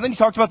talks about the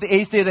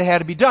 8th day that had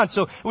to be done.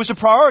 So it was a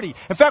priority.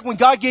 In fact, when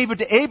God gave it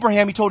to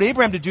Abraham, He told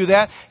Abraham to do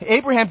that.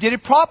 Abraham did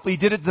it properly. He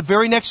did it the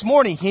very next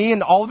morning. He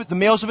and all of the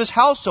males of his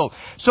household.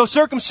 So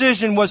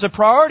circumcision was a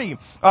priority.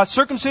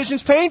 Circumcision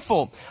is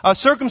painful.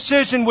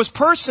 Circumcision was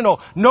personal.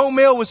 No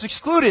male was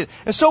excluded.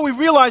 And so we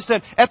realized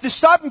that at the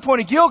stopping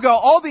point of Gilgal,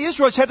 all the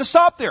Israelites had to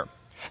stop there.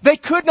 They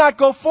could not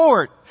go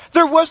forward.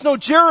 There was no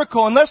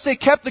Jericho unless they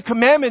kept the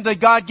commandment that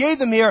God gave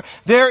them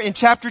there in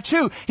chapter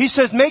 2. He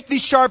says, make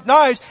these sharp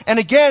knives, and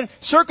again,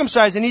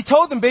 circumcise. And He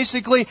told them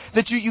basically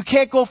that you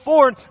can't go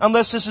forward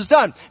unless this is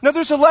done. Now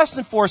there's a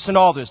lesson for us in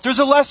all this. There's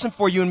a lesson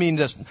for you and me in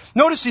this.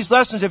 Notice these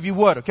lessons if you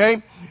would,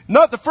 okay?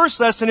 The first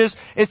lesson is,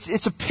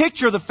 it's a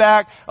picture of the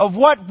fact of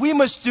what we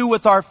must do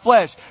with our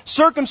flesh.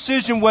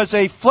 Circumcision was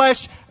a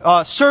flesh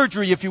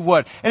surgery, if you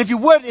would. And if you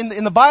would,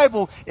 in the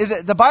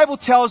Bible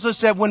tells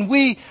us that when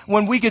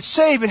we get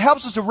saved, it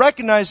helps us to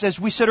recognize, as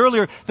we said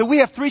earlier, that we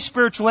have 3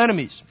 spiritual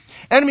enemies.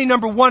 Enemy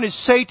number 1 is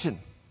Satan.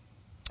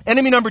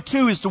 Enemy number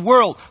 2 is the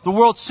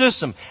world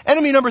system.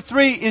 Enemy number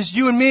 3 is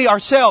you and me,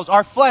 ourselves,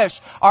 our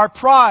flesh, our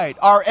pride,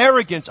 our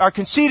arrogance, our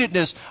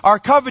conceitedness, our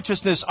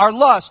covetousness, our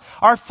lust.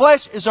 Our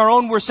flesh is our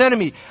own worst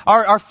enemy.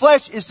 Our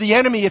flesh is the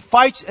enemy. It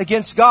fights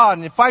against God,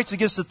 and it fights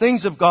against the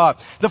things of God.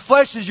 The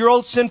flesh is your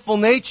old sinful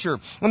nature.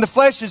 And the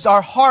flesh is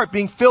our heart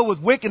being filled with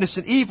wickedness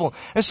and evil.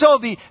 And so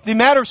the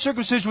matter of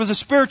circumcision was a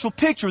spiritual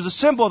picture, was a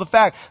symbol of the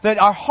fact that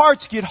our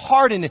hearts get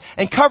hardened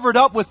and covered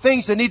up with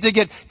things that need to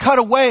get cut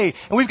away.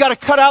 And we've got to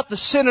cut out the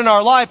sin in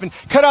our life and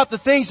cut out the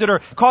things that are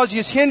causing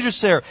us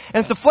hindrance there.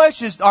 And the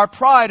flesh is our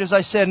pride, as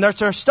I said, and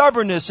that's our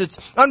stubbornness. It's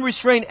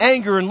unrestrained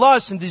anger and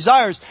lust and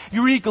desires. If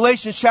you read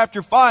Galatians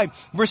chapter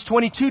 5, verse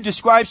 22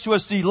 describes to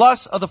us the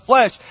lust of the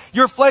flesh.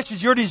 Your flesh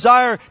is your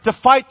desire to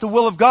fight the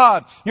will of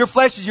God. Your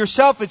flesh is your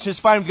selfishness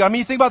fighting with God. I mean,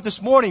 you think about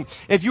this morning.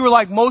 If you were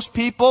like most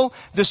people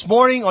this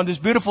morning on this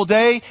beautiful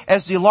day,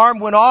 as the alarm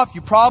went off, you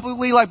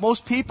probably, like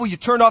most people, you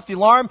turned off the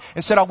alarm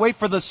and said, I'll wait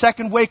for the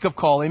second wake-up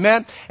call.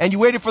 Amen? And you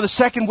waited for the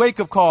second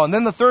wake-up call, and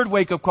then the third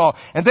wake-up call.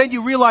 And then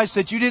you realize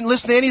that you didn't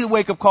listen to any of the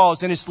wake-up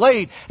calls, and it's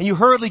late, and you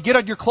hurriedly get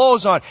out your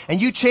clothes on,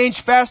 and you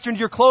change faster into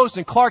your clothes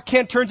than Clark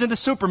Kent turns into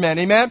Superman.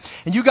 Amen?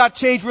 And you got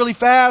changed really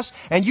fast,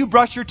 and you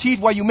brushed your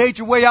teeth while you made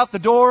your way out the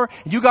door,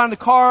 and you got in the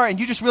car, and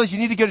you just realized you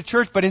need to get to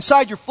church. But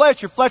inside your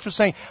flesh was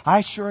saying,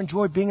 I sure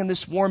enjoy being in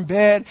this warm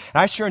bed,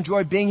 and I sure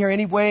enjoy being here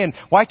anyway, and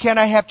why can't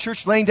I have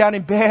church laying down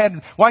in bed?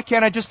 And why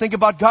can't I just think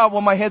about God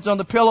while my head's on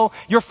the pillow?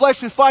 Your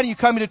flesh is fighting you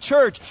coming to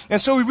church. And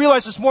so we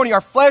realize this morning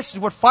our flesh is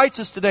what fights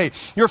us today.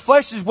 Your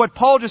flesh is what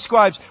Paul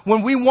describes.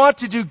 When we want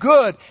to do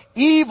good,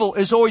 evil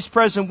is always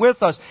present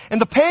with us.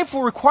 And the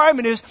painful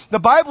requirement is, the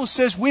Bible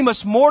says we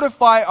must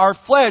mortify our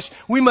flesh.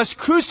 We must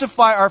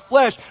crucify our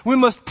flesh. We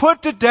must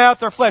put to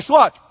death our flesh.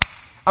 Watch.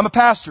 I'm a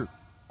pastor.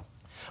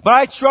 But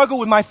I struggle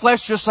with my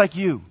flesh just like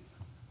you.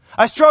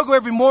 I struggle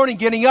every morning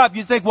getting up.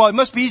 You think, well, it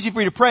must be easy for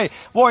you to pray.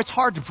 Boy, it's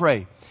hard to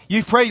pray.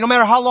 You pray, no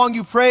matter how long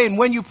you pray and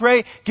when you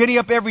pray, getting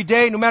up every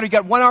day, no matter you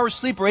got 1 hour of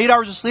sleep or 8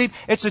 hours of sleep,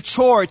 it's a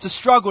chore, it's a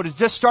struggle to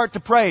just start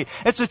to pray.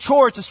 It's a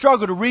chore, it's a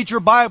struggle to read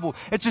your Bible.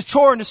 It's a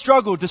chore and a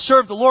struggle to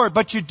serve the Lord.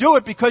 But you do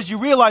it because you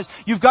realize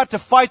you've got to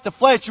fight the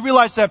flesh. You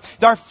realize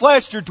that our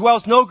flesh there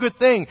dwells no good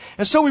thing.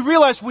 And so we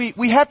realize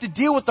we have to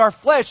deal with our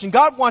flesh, and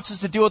God wants us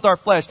to deal with our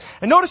flesh.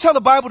 And notice how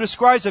the Bible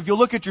describes it if you'll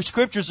look at your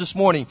scriptures this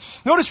morning.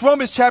 Notice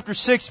Romans chapter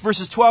 6,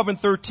 verses 12 and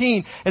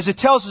 13, as it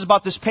tells us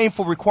about this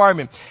painful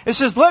requirement. It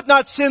says, let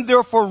not sin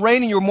therefore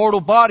reign in your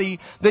mortal body,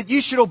 that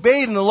ye should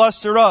obey it in the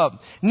lust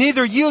thereof.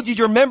 Neither yield ye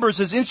your members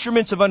as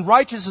instruments of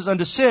unrighteousness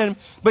unto sin,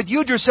 but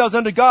yield yourselves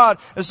unto God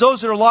as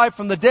those that are alive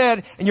from the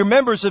dead, and your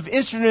members of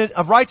instrument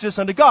of righteousness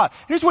unto God.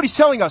 Here's what he's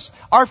telling us.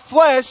 Our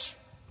flesh,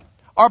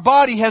 our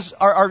body has,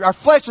 our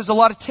flesh has a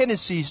lot of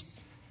tendencies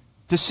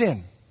to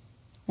sin.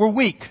 We're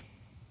weak.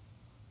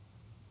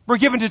 We're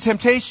given to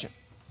temptation.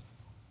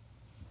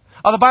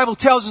 The Bible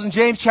tells us in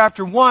James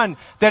chapter 1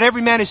 that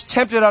every man is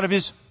tempted out of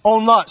his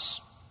own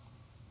lusts.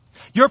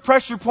 Your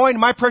pressure point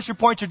and my pressure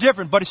points are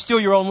different, but it's still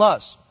your own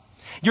lust.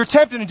 You're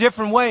tempted in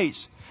different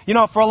ways.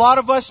 For a lot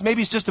of us,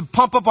 maybe it's just to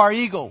pump up our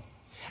ego.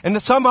 And to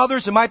some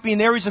others, it might be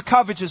in areas of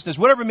covetousness,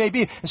 whatever it may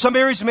be. In some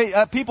areas,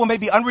 people may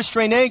be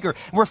unrestrained anger.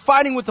 We're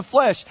fighting with the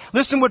flesh.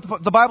 Listen to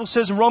what the Bible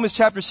says in Romans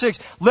chapter 6.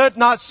 Let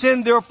not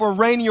sin therefore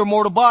reign in your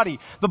mortal body.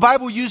 The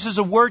Bible uses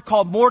a word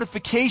called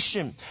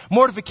mortification.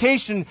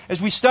 Mortification,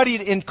 as we studied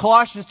in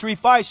Colossians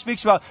 3:5,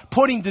 speaks about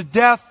putting to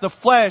death the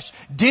flesh,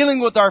 dealing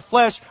with our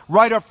flesh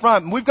right up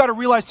front. And we've got to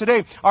realize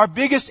today, our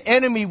biggest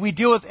enemy we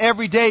deal with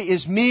every day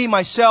is me,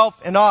 myself,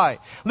 and I.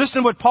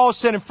 Listen to what Paul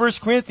said in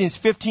 1 Corinthians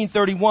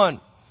 15:31.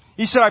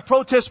 He said, I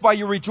protest by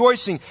your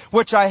rejoicing,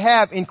 which I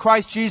have in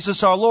Christ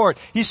Jesus our Lord.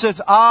 He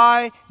says,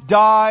 I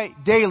die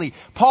daily.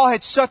 Paul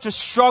had such a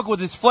struggle with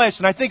his flesh,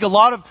 and I think a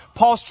lot of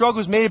Paul's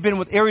struggles may have been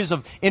with areas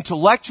of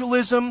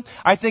intellectualism.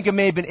 I think it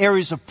may have been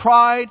areas of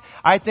pride.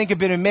 I think it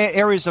may have been in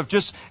areas of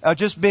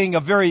just being a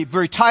very,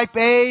 very type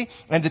A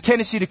and the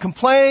tendency to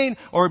complain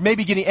or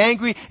maybe getting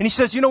angry. And he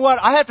says, you know what?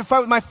 I have to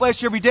fight with my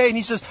flesh every day. And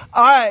he says,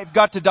 I've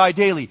got to die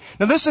daily.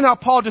 Now listen how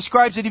Paul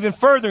describes it even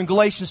further in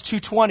Galatians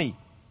 2:20.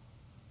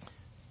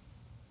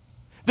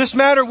 This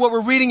matter, what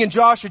we're reading in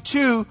Joshua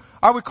 2,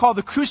 I would call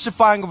the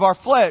crucifying of our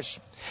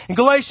flesh. In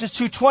Galatians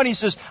 2:20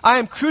 says, I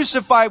am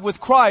crucified with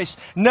Christ,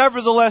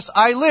 nevertheless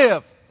I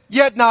live.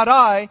 Yet not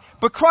I,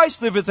 but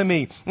Christ liveth in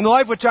me. In the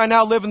life which I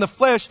now live in the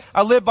flesh,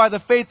 I live by the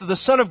faith of the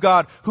Son of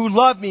God, who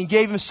loved me and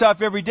gave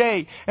himself every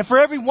day. And for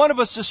every one of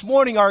us this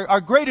morning,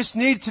 our greatest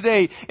need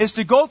today is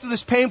to go through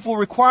this painful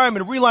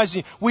requirement of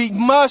realizing we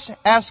must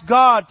ask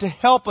God to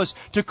help us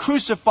to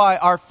crucify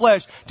our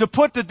flesh, to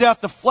put to death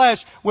the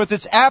flesh with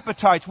its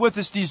appetites, with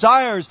its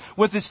desires,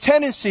 with its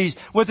tendencies,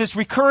 with its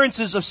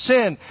recurrences of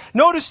sin.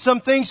 Notice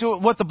some things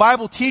what the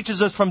Bible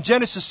teaches us from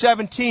Genesis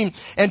 17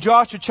 and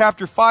Joshua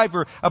chapter 5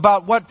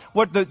 about what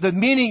the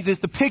meaning,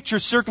 the picture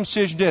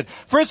circumcision did.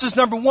 For instance,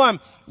 number one,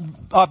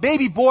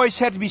 baby boys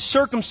had to be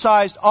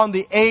circumcised on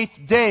the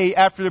 8th day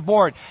after they're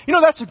born.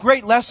 That's a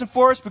great lesson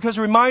for us because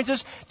it reminds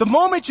us the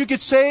moment you get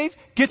saved,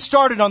 get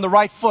started on the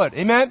right foot.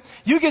 Amen?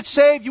 You get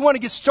saved, you want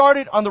to get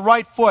started on the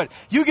right foot.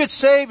 You get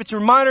saved, it's a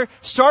reminder,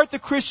 start the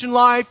Christian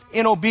life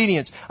in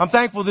obedience. I'm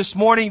thankful this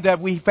morning that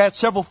we've had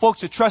several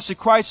folks that trusted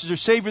Christ as their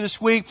Savior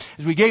this week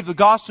as we gave the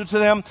gospel to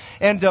them.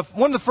 And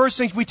one of the first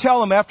things we tell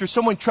them after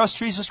someone trusts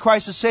Jesus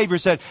Christ as Savior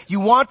is that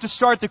you want to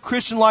start the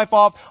Christian life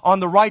off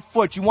on the right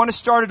foot. You want to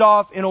start it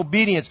off in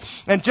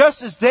obedience. And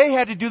just as they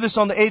had to do this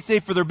on the 8th day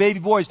for their baby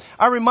boys,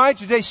 I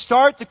remind you today,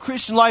 start the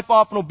Christian life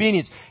off in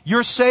obedience.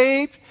 You're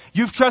saved.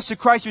 You've trusted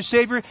Christ your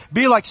Savior.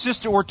 Be like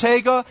Sister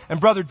Ortega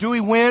and Brother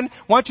Dewey Wynn.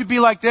 Why don't you be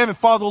like them and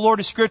follow the Lord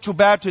in spiritual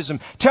baptism?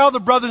 Tell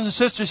the brothers and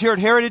sisters here at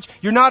Heritage,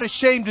 you're not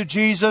ashamed of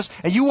Jesus,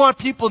 and you want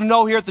people to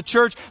know here at the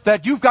church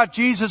that you've got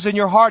Jesus in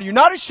your heart. You're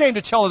not ashamed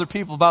to tell other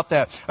people about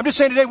that. I'm just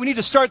saying today we need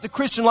to start the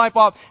Christian life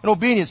off in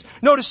obedience.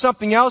 Notice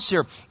something else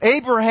here.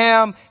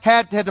 Abraham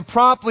had to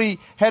promptly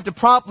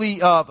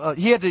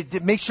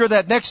make sure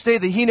that next day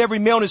that he and every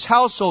male in his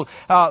household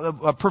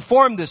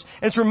performed this.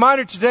 And it's a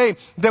reminder today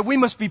that we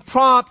must be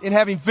prompt in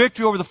having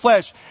victory over the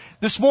flesh.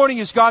 This morning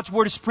as God's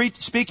Word is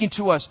speaking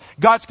to us,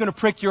 God's going to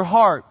prick your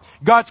heart.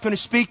 God's going to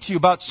speak to you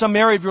about some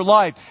area of your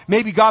life.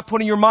 Maybe God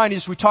put in your mind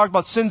as we talked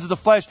about sins of the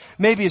flesh,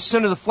 maybe a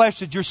sin of the flesh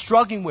that you're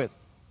struggling with.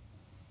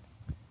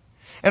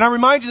 And I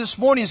remind you this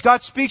morning, as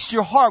God speaks to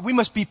your heart, we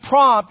must be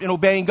prompt in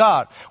obeying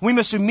God. We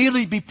must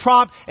immediately be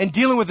prompt in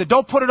dealing with it.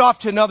 Don't put it off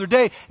to another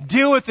day.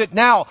 Deal with it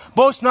now.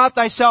 Boast not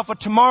thyself of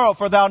tomorrow,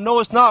 for thou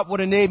knowest not what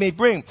a day may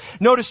bring.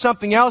 Notice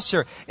something else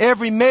here.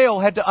 Every male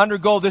had to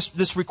undergo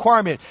this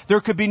requirement.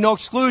 There could be no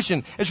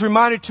exclusion. It's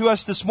reminded to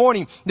us this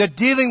morning that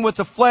dealing with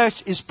the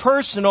flesh is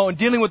personal and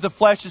dealing with the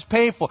flesh is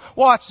painful.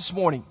 Watch this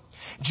morning.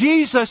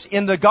 Jesus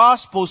in the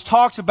Gospels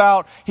talks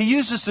about, he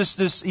uses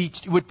this, he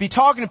would be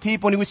talking to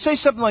people and he would say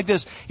something like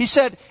this. He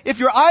said, if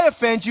your eye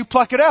offends you,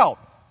 pluck it out.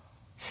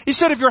 He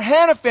said, if your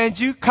hand offends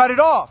you, cut it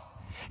off.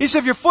 He said,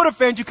 if your foot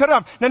offends you, cut it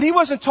off. Now, he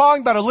wasn't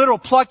talking about a literal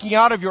plucking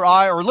out of your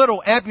eye or a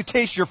little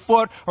amputation your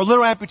foot or a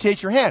little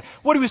amputation your hand.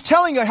 What he was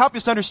telling you, help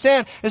us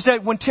understand, is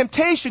that when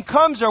temptation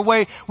comes our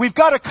way, we've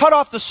got to cut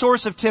off the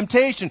source of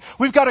temptation.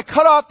 We've got to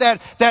cut off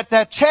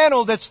that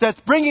channel that's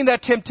bringing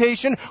that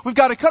temptation. We've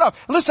got to cut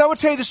off. And listen, I want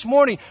to tell you this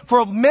morning,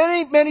 for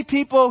many, many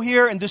people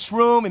here in this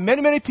room and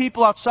many, many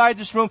people outside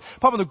this room,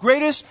 probably the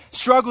greatest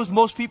struggles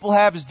most people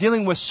have is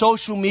dealing with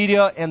social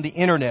media and the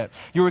internet.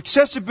 Your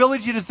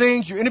accessibility to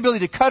things, your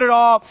inability to cut it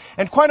off.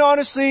 And quite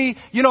honestly,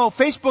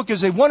 Facebook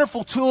is a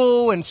wonderful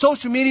tool and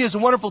social media is a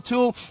wonderful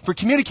tool for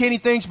communicating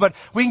things, but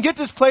we can get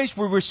to this place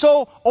where we're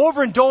so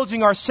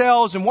overindulging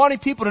ourselves and wanting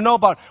people to know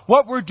about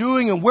what we're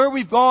doing and where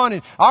we've gone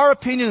and our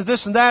opinion of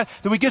this and that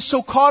we get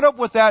so caught up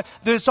with that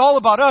it's all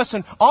about us.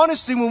 And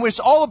honestly, when it's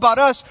all about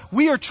us,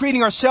 we are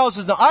treating ourselves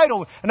as an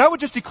idol. And I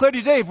would just declare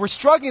today, if we're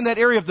struggling in that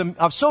area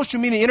of social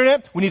media and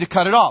internet, we need to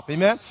cut it off.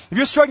 Amen? If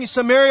you're struggling in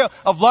some area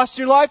of lust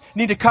in your life, you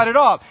need to cut it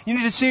off. You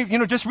need to see,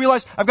 just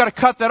realize, I've got to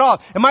cut that off.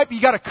 off. It might be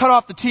you got to cut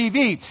off the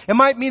TV. It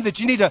might mean that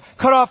you need to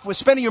cut off with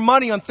spending your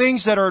money on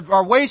things that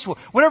are wasteful.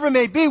 Whatever it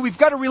may be, we've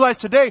got to realize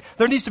today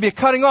there needs to be a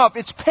cutting off.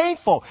 It's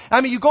painful.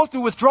 I mean, you go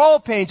through withdrawal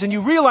pains and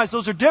you realize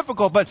those are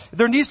difficult, but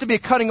there needs to be a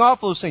cutting off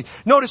of those things.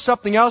 Notice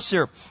something else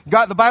here.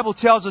 The Bible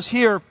tells us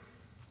here,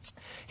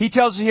 He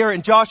tells us here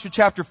in Joshua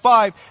chapter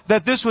 5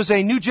 that this was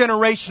a new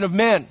generation of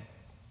men.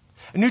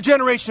 A new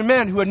generation of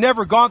men who had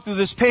never gone through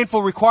this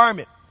painful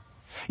requirement.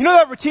 You know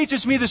that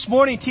teaches me this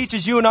morning,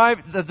 teaches you and I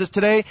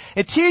today?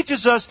 It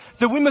teaches us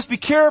that we must be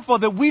careful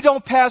that we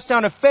don't pass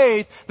down a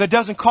faith that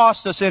doesn't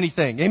cost us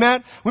anything.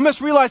 Amen? We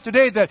must realize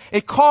today that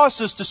it costs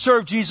us to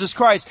serve Jesus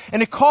Christ,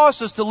 and it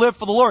costs us to live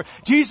for the Lord.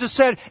 Jesus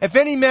said, if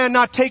any man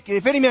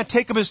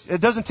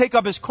doesn't take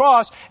up his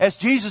cross, as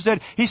Jesus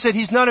said, He said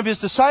he's none of His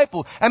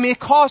disciple. I mean, it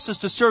costs us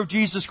to serve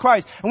Jesus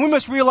Christ. And we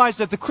must realize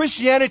that the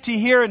Christianity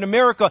here in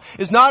America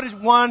is not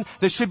one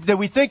that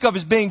we think of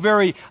as being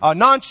very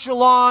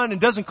nonchalant and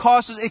doesn't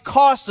cost us. It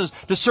costs us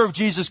to serve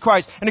Jesus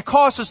Christ, and it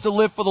costs us to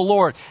live for the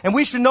Lord. And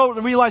we should know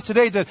and realize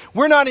today that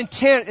we're not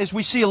intent, as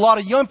we see a lot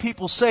of young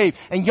people saved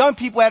and young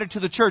people added to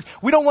the church.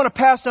 We don't want to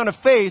pass down a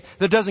faith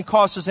that doesn't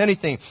cost us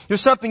anything. There's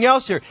something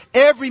else here.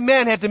 Every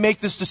man had to make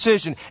this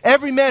decision.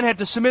 Every man had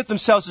to submit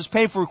themselves to this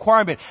painful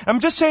requirement. I'm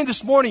just saying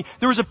this morning,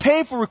 there was a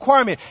painful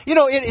requirement. You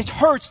know, it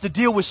hurts to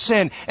deal with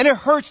sin, and it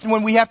hurts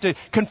when we have to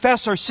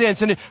confess our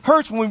sins, and it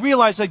hurts when we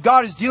realize that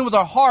God is dealing with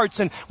our hearts,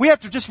 and we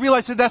have to just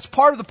realize that that's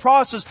part of the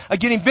process of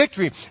getting victory.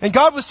 And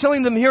God was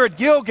telling them here at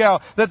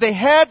Gilgal that they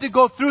had to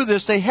go through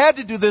this, they had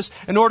to do this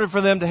in order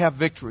for them to have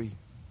victory.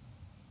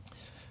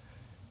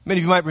 Many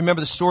of you might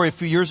remember the story a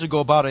few years ago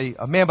about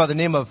a man by the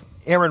name of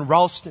Aaron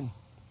Ralston.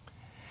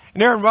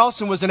 And Aaron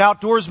Ralston was an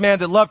outdoors man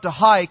that loved to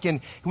hike,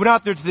 and he went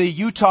out there to the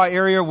Utah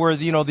area where,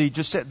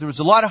 there was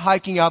a lot of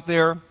hiking out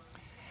there.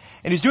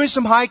 And he's doing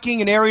some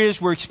hiking in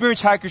areas where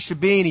experienced hikers should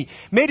be, and he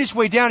made his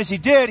way down. As he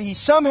did, he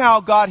somehow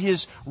got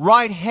his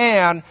right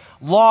hand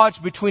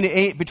lodged between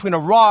a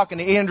rock and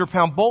an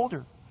 800-pound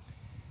boulder.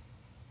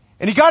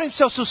 And he got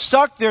himself so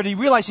stuck there that he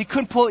realized he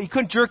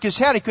couldn't jerk his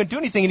head, he couldn't do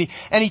anything,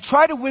 and he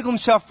tried to wiggle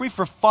himself free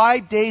for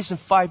 5 days and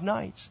 5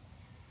 nights.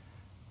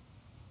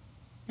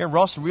 Aaron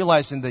Ralston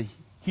realized in the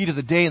heat of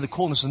the day and the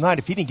coldness of the night,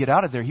 if he didn't get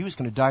out of there, he was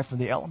going to die from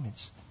the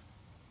elements.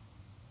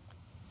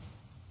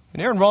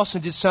 And Aaron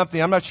Ralston did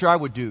something I'm not sure I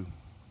would do.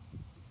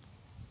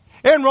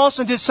 Aaron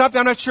Ralston did something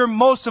I'm not sure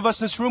most of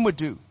us in this room would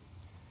do.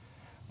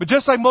 But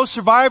just like most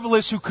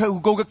survivalists who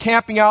go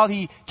camping out,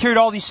 he carried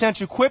all the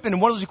essential equipment.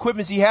 And one of those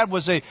equipments he had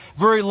was a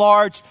very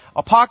large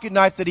pocket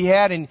knife that he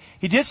had. And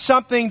he did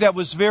something that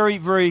was very,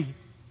 very,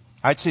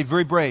 I'd say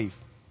very brave.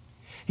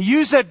 He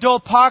used that dull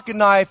pocket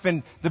knife,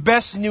 and the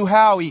best he knew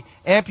how, he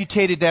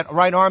amputated that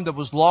right arm that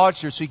was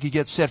lodged there so he could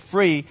get set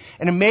free.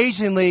 And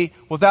amazingly,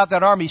 without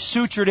that arm, he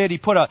sutured it. He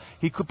put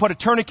a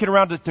tourniquet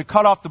around it to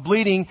cut off the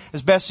bleeding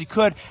as best he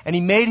could. And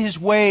he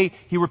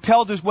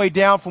rappelled his way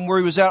down from where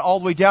he was at all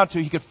the way down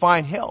to he could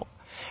find help.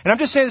 And I'm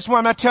just saying this morning,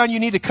 I'm not telling you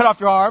need to cut off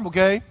your arm,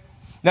 okay? I'm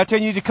not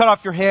telling you need to cut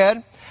off your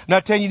head. I'm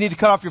not telling you need to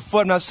cut off your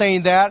foot. I'm not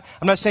saying that.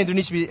 I'm not saying there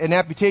needs to be an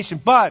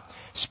amputation. But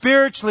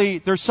spiritually,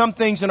 there's some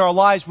things in our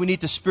lives we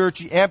need to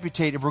spiritually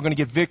amputate if we're going to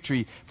get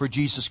victory for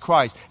Jesus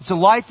Christ. It's a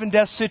life and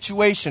death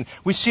situation.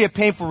 We see a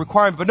painful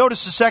requirement. But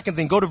notice the second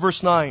thing. Go to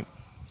verse 9.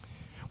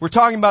 We're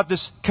talking about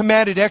this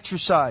commanded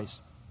exercise.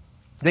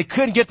 They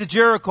couldn't get to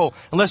Jericho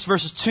unless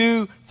verses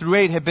 2 through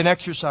 8 had been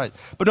exercised.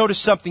 But notice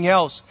something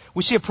else.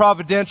 We see a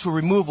providential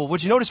removal.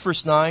 Would you notice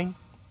verse 9?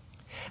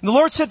 And the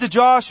Lord said to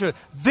Joshua,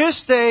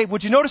 this day,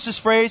 would you notice this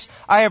phrase?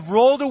 I have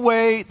rolled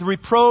away the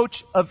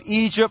reproach of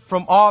Egypt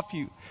from off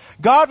you.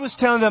 God was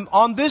telling them,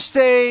 on this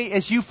day,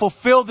 as you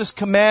fulfill this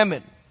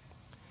commandment,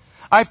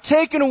 I've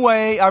taken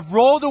away, I've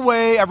rolled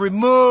away, I've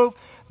removed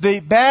the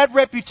bad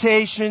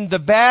reputation, the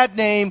bad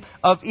name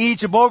of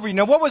Egypt over you.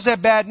 Now, what was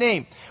that bad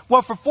name?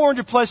 Well, for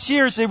 400 plus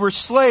years, they were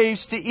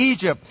slaves to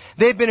Egypt.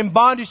 They've been in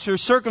bondage to their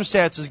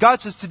circumstances.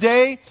 God says,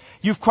 today,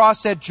 you've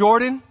crossed that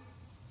Jordan.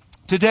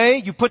 Today,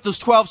 you put those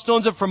 12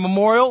 stones up for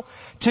memorial.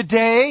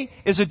 Today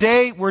is a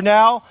day where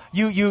now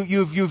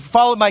you've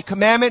followed my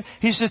commandment.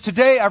 He says,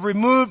 today I've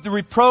removed the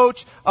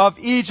reproach of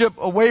Egypt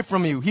away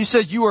from you. He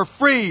says, you are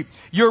free.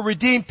 You're a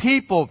redeemed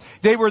people.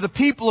 They were the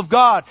people of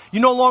God. You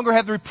no longer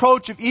have the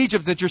reproach of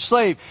Egypt that you're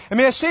slave. And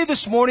may I say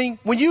this morning,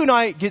 when you and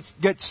I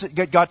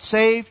got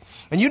saved,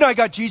 and you and I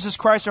got Jesus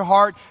Christ in our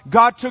heart,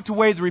 God took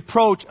away the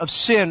reproach of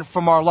sin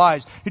from our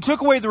lives. He took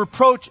away the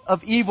reproach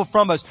of evil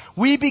from us.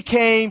 We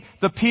became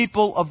the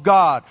people of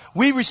God.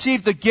 We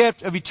received the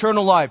gift of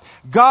eternal life.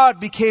 God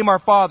became our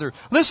Father.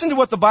 Listen to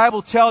what the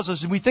Bible tells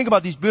us as we think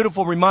about these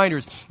beautiful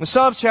reminders. In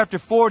Psalms chapter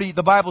 40,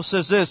 the Bible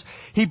says this,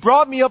 He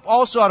brought me up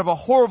also out of a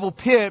horrible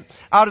pit,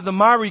 out of the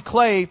miry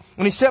clay,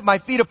 and He set my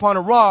feet upon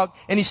a rock,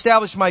 and He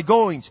established my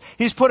goings.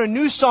 He's put a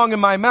new song in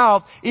my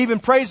mouth, even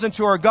praise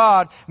unto our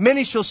God.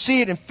 Many shall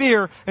see it and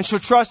fear, and shall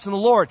trust in the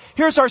Lord.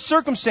 Here's our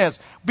circumstance.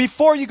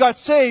 Before you got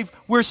saved,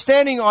 we're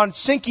standing on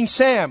sinking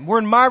sand. We're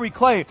in miry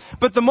clay.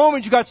 But the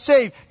moment you got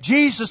saved,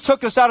 Jesus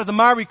took us out of the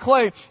miry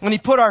clay and He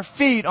put our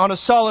feet on a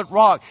solid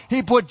rock.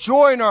 He put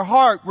joy in our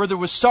heart where there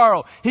was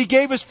sorrow. He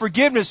gave us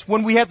forgiveness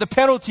when we had the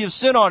penalty of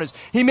sin on us.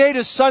 He made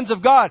us sons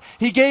of God.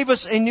 He gave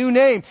us a new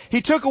name.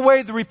 He took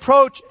away the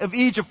reproach of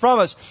Egypt from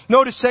us.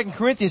 Notice 2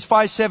 Corinthians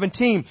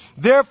 5:17.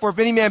 Therefore, if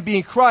any man be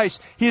in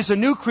Christ, he is a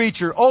new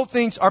creature. Old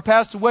things are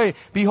passed away.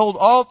 Behold,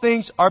 all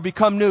things are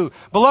become new.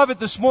 Beloved,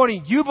 this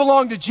morning, you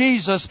belong to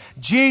Jesus.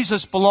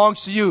 Jesus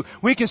belongs to you.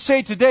 We can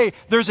say today,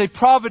 there's a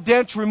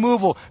providential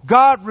removal.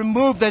 God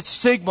removed that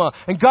stigma,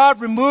 and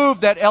God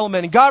removed that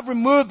element, and God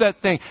removed that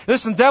thing.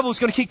 Listen, the devil is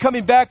going to keep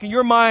coming back in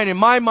your mind and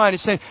my mind and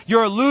saying,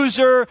 you're a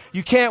loser,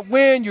 you can't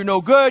win, you're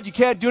no good, you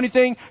can't do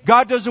anything,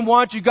 God doesn't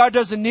want you, God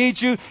doesn't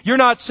need you, you're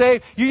not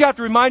saved. You have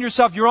to remind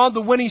yourself you're on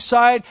the winning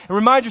side, and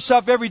remind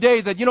yourself every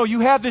day that, you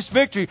have this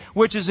victory,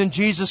 which is in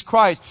Jesus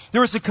Christ.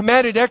 There was a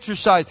commanded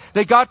exercise.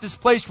 They got this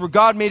place where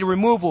God made a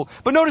removal.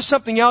 But notice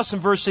something else in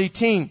verse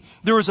 18.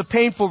 There was a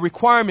painful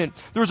requirement.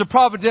 There was a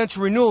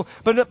providential removal.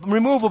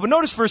 But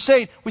notice verse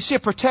 8, we see a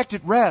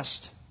protected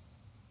rest.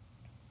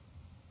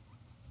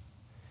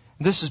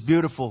 And this is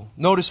beautiful.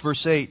 Notice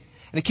verse 8.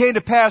 And it came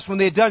to pass when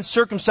they had done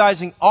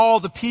circumcising all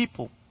the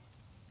people.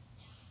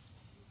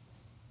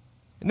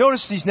 And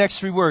notice these next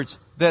three words.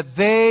 That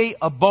they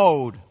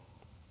abode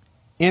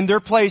in their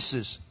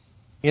places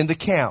in the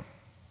camp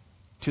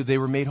till they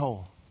were made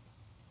whole.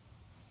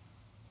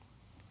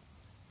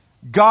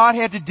 God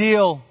had to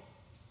deal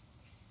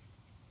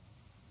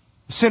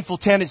with sinful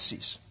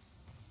tendencies.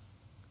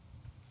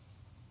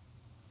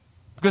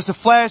 Because the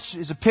flesh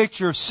is a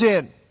picture of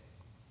sin.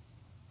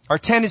 Our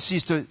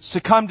tendencies to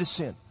succumb to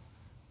sin.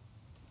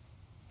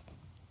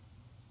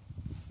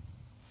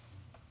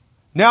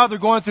 Now they're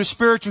going through a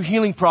spiritual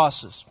healing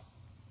process.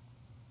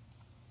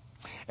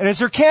 And as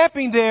they're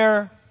camping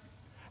there,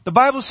 the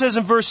Bible says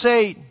in verse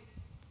 8,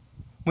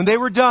 when they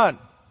were done,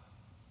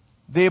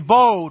 they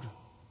abode,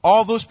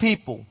 all those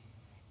people,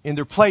 in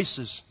their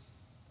places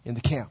in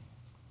the camp.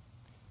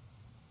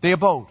 They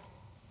abode.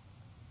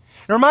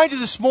 And I remind you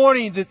this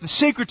morning that the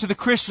secret to the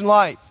Christian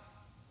life,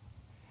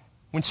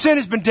 when sin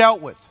has been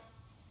dealt with,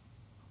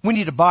 we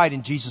need to abide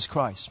in Jesus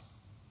Christ.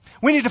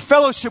 We need to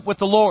fellowship with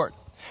the Lord.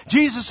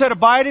 Jesus said,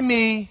 abide in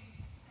me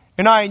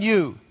and I in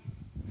you.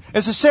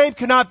 As the saved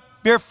cannot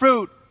bear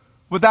fruit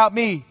without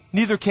me,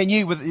 neither can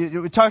ye.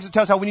 It tells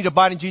us how we need to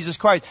abide in Jesus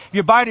Christ. If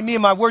you abide in me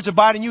and my words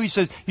abide in you, He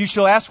says, you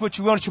shall ask what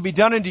you will and it shall be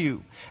done unto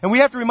you. And we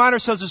have to remind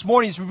ourselves this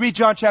morning as we read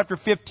John chapter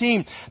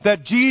 15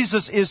 that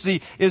Jesus is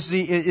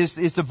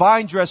the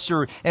vine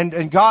dresser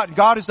and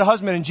God is the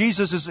husband and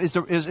Jesus is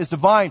the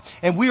vine.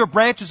 And we are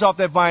branches off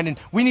that vine and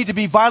we need to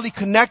be vitally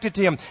connected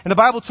to Him. And the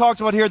Bible talks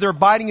about here they're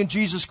abiding in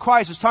Jesus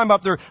Christ. It's talking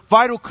about their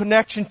vital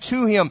connection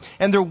to Him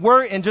and their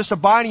work and just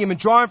abiding Him and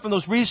drawing from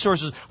those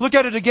resources. Look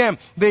at it again.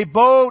 They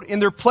abode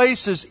in their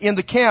places in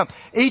the camp.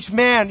 Each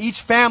man,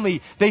 each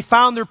family, they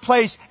found their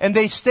place and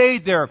they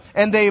stayed there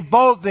and they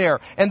abode there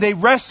and they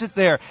rested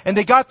there and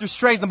they got their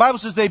strength. The Bible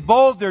says they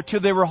abode there till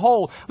they were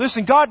whole.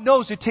 Listen, God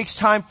knows it takes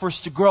time for us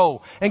to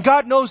grow. And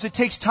God knows it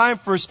takes time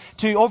for us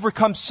to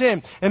overcome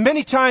sin. And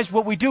many times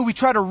what we do, we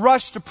try to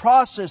rush the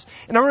process.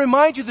 And I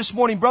remind you this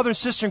morning, brother and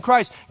sister in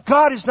Christ,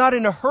 God is not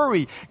in a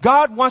hurry.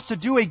 God wants to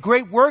do a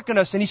great work in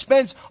us and He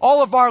spends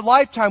all of our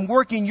lifetime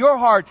working your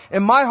heart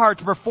and my heart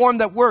to perform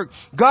that work.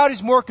 God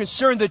is more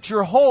concerned that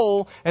you're whole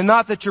and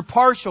not that you're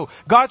partial.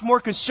 God's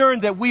more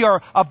concerned that we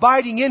are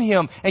abiding in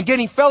Him and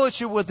getting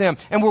fellowship with Him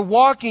and we're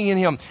walking in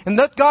Him. And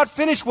let God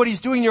finish what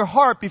He's doing in your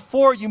heart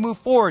before you move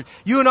forward.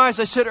 You and I, as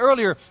I said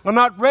earlier, are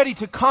not ready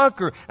to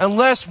conquer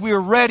unless we are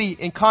ready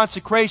in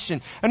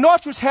consecration. And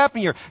watch what's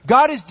happening here.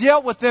 God has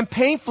dealt with them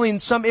painfully in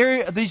some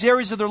these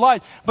areas of their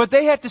life, but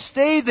they had to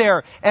stay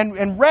there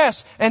and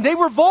rest. And they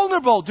were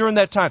vulnerable during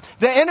that time.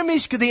 The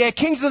enemies, the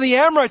kings of the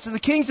Amorites and the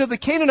kings of the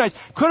Canaanites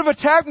could have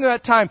attacked them at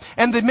that time,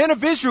 and the men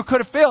of Israel could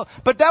have failed.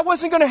 But that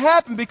wasn't going to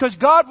happen because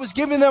God was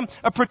giving them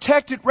a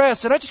protected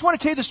rest. And I just want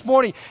to tell you this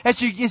morning,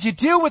 as you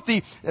deal with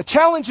the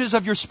challenges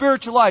of your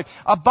spiritual life,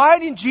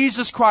 abide in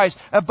Jesus Christ,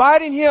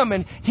 abide in Him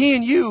and He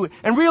in you,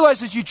 and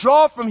realize as you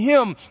draw from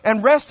Him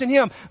and rest in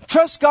Him,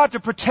 trust God to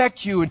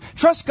protect you and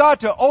trust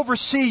God to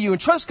oversee you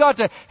and trust God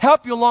to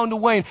help you along the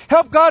way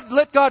and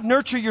let God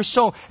nurture your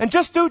soul. And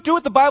just do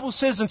what the Bible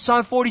says in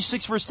Psalm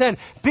 46 verse 10.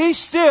 Be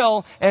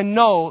still and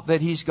know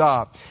that He's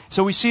God.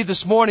 So we see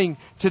this morning,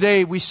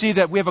 today, we see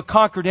that we have a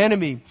conquered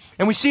enemy.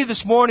 And we see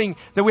this morning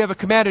that we have a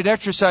commanded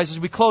exercise. As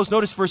we close,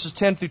 notice verses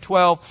 10 through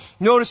 12.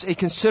 Notice a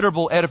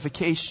considerable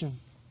edification.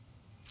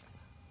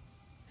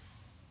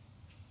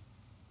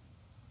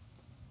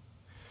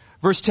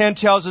 Verse 10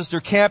 tells us they're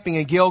camping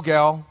in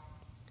Gilgal.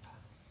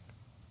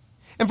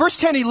 In verse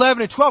 10,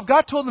 11, and 12,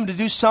 God told them to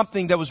do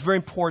something that was very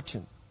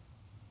important.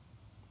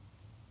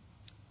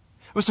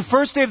 It was the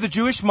first day of the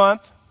Jewish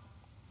month.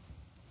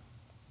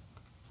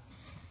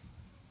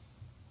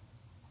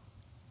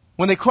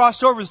 When they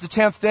crossed over, it was the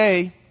 10th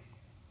day.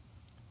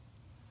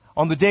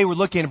 On the day we're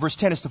looking at, verse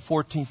 10, it's the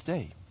 14th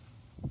day.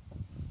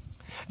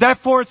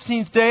 That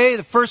 14th day,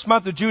 the first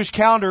month of the Jewish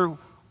calendar,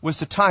 was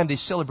the time they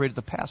celebrated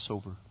the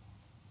Passover.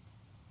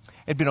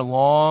 It had been a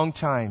long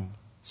time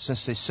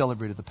since they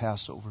celebrated the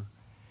Passover.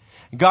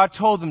 And God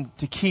told them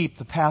to keep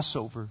the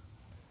Passover.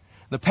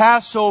 The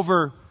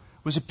Passover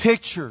was a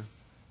picture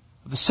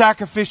of the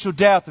sacrificial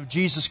death of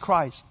Jesus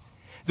Christ.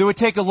 They would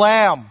take a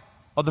lamb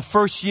of the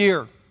first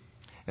year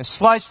and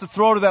slice the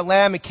throat of that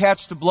lamb and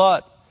catch the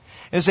blood.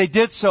 As they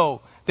did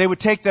so, they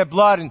would take that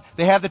blood, and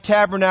they had the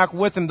tabernacle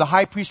with them. The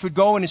high priest would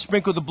go in and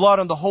sprinkle the blood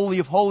on the Holy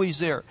of Holies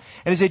there.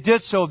 And as they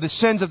did so, the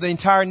sins of the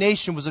entire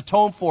nation was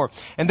atoned for.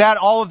 And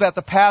all of that,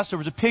 the Passover,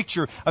 was a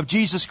picture of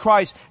Jesus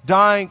Christ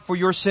dying for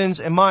your sins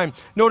and mine.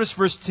 Notice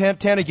verse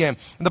 10 again.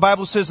 And the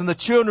Bible says, and the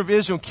children of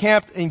Israel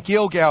camped in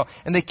Gilgal,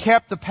 and they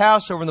kept the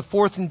Passover on the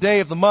 14th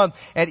day of the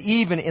month at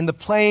even in the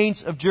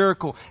plains of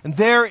Jericho. And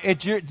there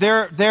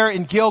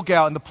in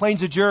Gilgal, in the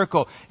plains of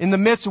Jericho, in the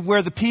midst of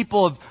where the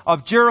people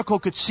of Jericho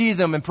could see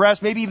them, and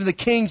perhaps maybe even the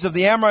kings of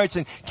the Amorites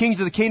and kings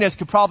of the Canaanites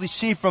could probably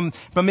see from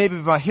maybe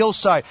from a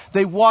hillside.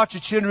 They watched the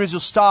children of Israel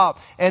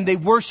stop, and they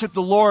worshiped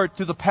the Lord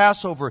through the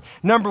Passover.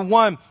 Number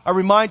one, I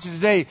remind you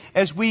today,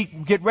 as we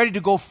get ready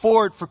to go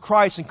forward for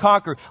Christ and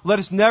conquer, let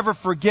us never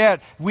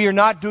forget we are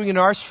not doing it in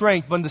our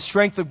strength, but in the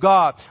strength of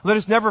God. Let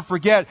us never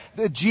forget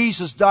that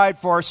Jesus died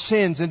for our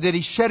sins and that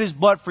He shed His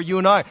blood for you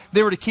and I.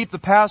 They were to keep the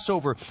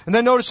Passover. And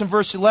then notice in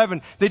verse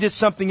 11, they did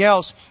something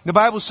else. The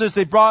Bible says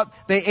they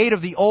ate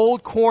of the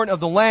old corn of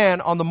the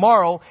land on the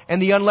morrow,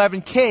 and the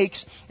unleavened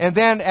cakes, and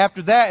then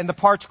after that, and the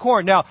parched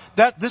corn. Now,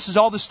 this is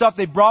all the stuff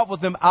they brought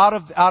with them out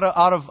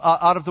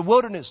of the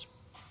wilderness.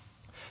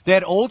 They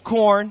had old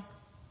corn.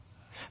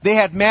 They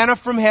had manna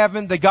from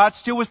heaven that God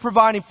still was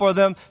providing for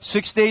them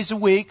 6 days a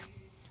week.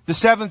 The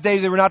seventh day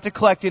they were not to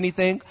collect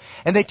anything.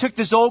 And they took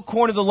this old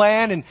corn of the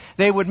land, and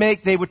they would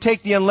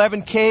take the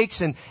unleavened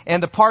cakes and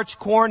the parched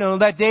corn, and on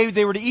that day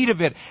they were to eat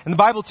of it. And the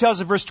Bible tells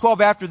in verse 12,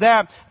 after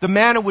that, the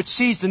manna would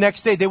cease the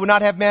next day. They would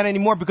not have manna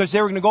anymore because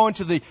they were going to go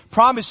into the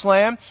promised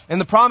land. And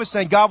the promised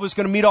land, God was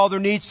going to meet all their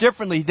needs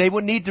differently. They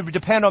wouldn't need to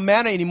depend on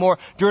manna anymore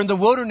during the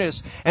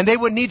wilderness. And they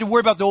wouldn't need to worry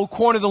about the old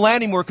corn of the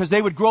land anymore because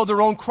they would grow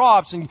their own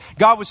crops, and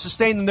God would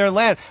sustain them their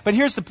land. But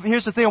here's the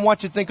thing I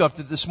want you to think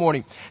of this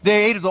morning.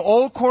 They ate of the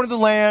old corn of the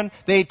land.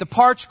 They ate the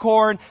parched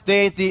corn.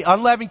 They ate the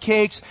unleavened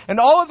cakes. And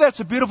all of that's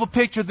a beautiful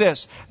picture of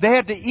this. They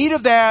had to eat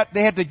of that.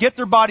 They had to get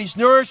their bodies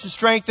nourished and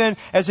strengthened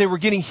as they were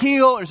getting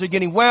healed, as they were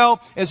getting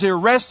well, as they were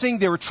resting.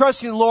 They were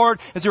trusting the Lord,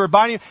 as they were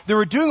abiding. They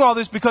were doing all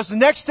this because the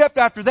next step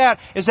after that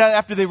is that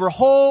after they were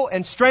whole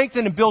and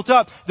strengthened and built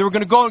up, they were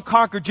going to go and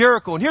conquer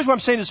Jericho. And here's what I'm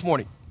saying this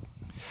morning.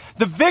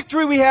 The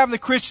victory we have in the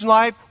Christian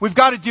life, we've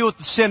got to deal with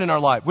the sin in our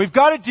life. We've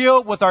got to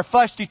deal with our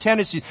fleshly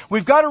tendencies.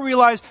 We've got to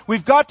realize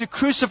we've got to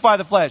crucify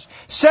the flesh.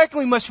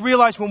 Secondly, we must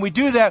realize when we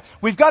do that,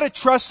 we've got to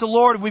trust the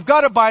Lord. We've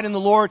got to abide in the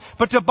Lord.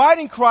 But to abide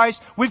in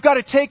Christ, we've got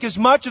to take as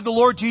much of the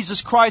Lord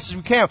Jesus Christ as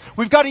we can.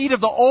 We've got to eat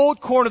of the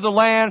old corn of the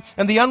land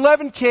and the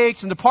unleavened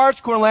cakes and the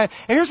parched corn of the land.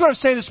 And here's what I'm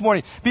saying this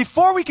morning.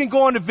 Before we can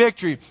go on to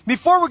victory,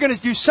 before we're going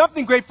to do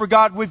something great for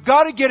God, we've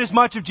got to get as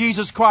much of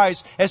Jesus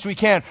Christ as we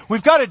can.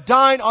 We've got to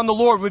dine on the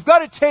Lord. We've got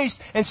to taste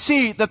and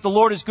see that the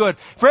Lord is good.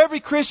 For every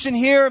Christian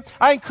here,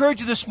 I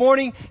encourage you this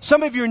morning,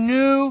 some of you are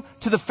new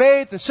to the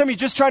faith, and some of you are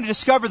just trying to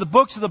discover the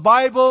books of the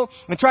Bible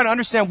and trying to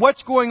understand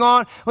what's going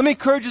on. Let me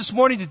encourage you this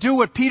morning to do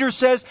what Peter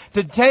says,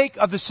 to take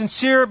of the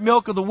sincere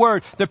milk of the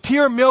Word, the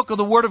pure milk of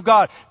the Word of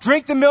God.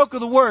 Drink the milk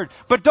of the Word,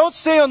 but don't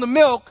stay on the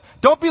milk.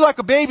 Don't be like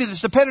a baby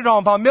that's dependent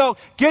on milk.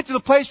 Get to the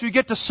place where you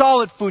get to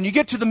solid food and you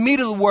get to the meat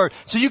of the Word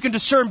so you can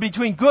discern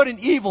between good and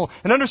evil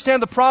and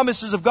understand the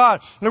promises of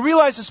God. And I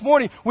realize this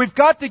morning we've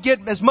got to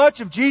get as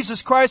much of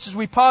Jesus Christ as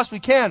we possibly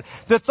can.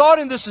 The thought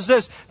in this is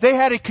this. They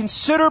had a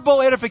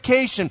considerable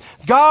edification.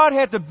 God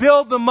had to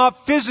build them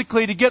up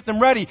physically to get them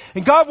ready.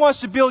 And God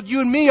wants to build you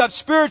and me up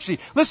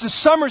spiritually. Listen,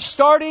 summer's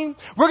starting.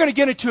 We're going to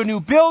get into a new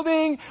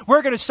building.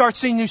 We're going to start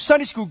seeing new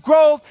Sunday school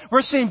growth.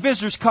 We're seeing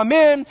visitors come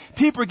in.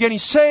 People are getting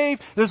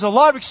saved. There's a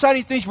lot of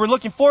exciting things we're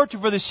looking forward to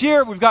for this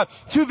year. We've got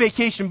 2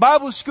 vacation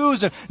Bible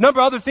schools and a number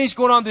of other things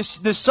going on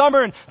this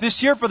summer and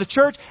this year for the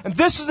church. And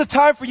this is the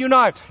time for you and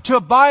I to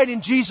abide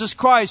in Jesus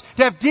Christ,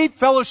 to have deep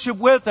fellowship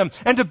with Him,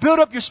 and to build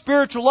up your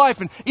spiritual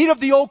life and eat of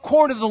the old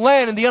corn of the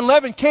land and the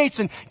unleavened cakes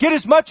and get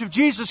as much of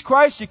Jesus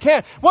Christ you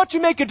can. Why don't you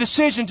make a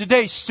decision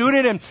today,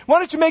 student? And why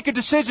don't you make a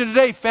decision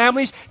today,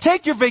 families?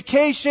 Take your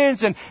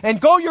vacations and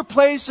go your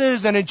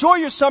places and enjoy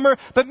your summer,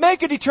 but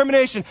make a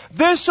determination.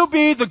 This will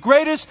be the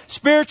greatest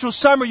spiritual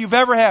summer you've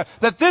ever had.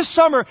 That this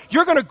summer,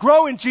 you're going to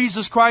grow in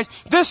Jesus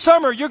Christ. This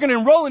summer, you're going to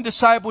enroll in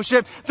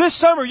discipleship. This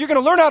summer, you're going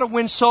to learn how to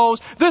win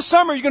souls. This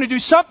summer, you're going to do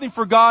something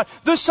for God.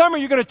 This summer,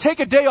 you're going to take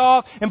a day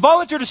off and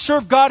volunteer to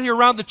serve God here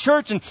around the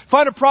church and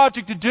find a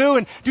project to do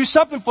and do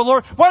something for the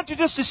Lord. Why don't you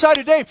just decide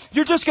today,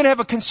 you're just going to have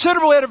a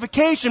considerable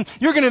edification.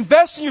 You're going to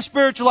invest in your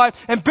spiritual life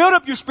and build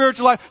up your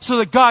spiritual life so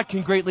that God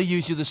can greatly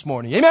use you this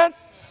morning. Amen?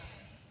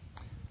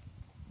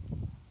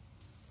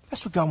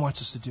 That's what God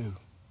wants us to do.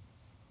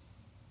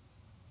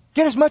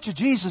 Get as much of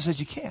Jesus as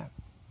you can.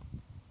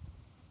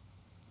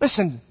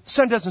 Listen, the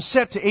sun doesn't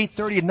set to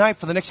 8:30 at night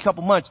for the next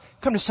couple months.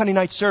 Come to Sunday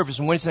night service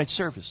and Wednesday night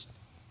service.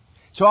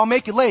 So I'll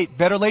make it late.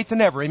 Better late than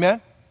never.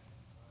 Amen?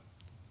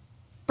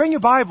 Bring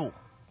your Bible.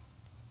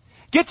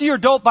 Get to your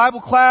adult Bible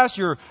class,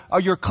 your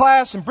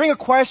class, and bring a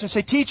question.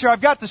 Say, teacher,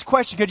 I've got this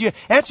question. Could you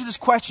answer this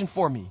question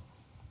for me?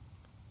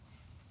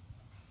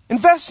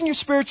 Invest in your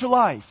spiritual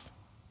life.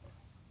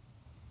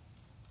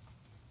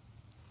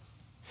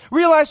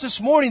 Realize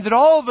this morning that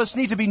all of us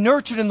need to be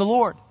nurtured in the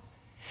Lord.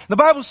 The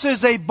Bible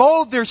says they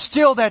abode there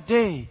still that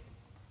day.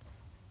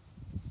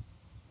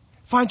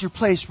 Find your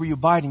place where you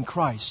abide in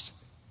Christ.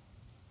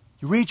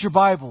 You read your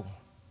Bible.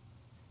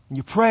 And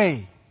you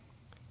pray.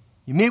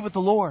 You meet with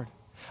the Lord.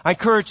 I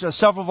encourage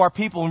several of our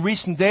people in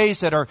recent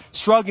days that are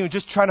struggling with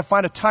just trying to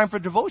find a time for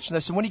devotion. I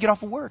said, when do you get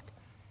off of work?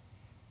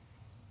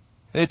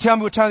 And they tell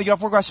me what time they get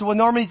off work. I said, well,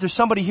 normally there's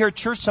somebody here at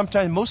church,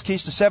 sometimes in most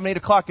cases 7, 8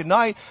 o'clock at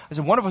night. I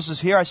said, one of us is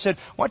here. I said,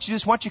 why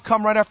don't you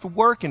come right after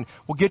work and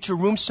we'll get you a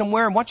room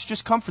somewhere, and why don't you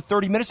just come for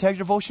 30 minutes and have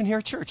your devotion here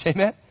at church?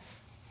 Amen?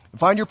 And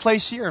find your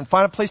place here and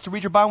find a place to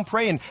read your Bible and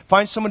pray, and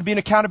find someone to be an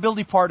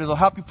accountability partner that'll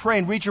help you pray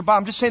and read your Bible.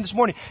 I'm just saying this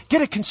morning,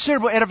 get a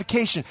considerable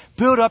edification.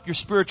 Build up your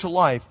spiritual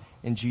life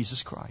in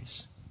Jesus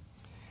Christ.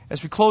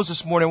 As we close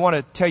this morning, I want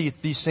to tell you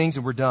these things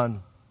and we're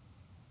done.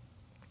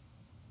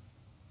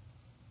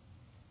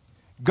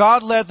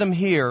 God led them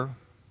here,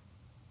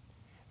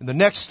 and the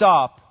next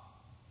stop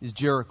is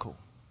Jericho.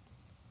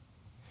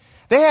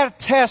 They had a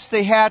test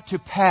they had to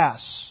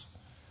pass.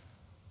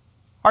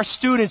 Our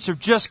students are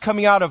just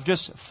coming out of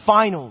just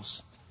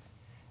finals.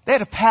 They had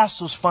to pass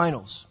those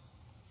finals.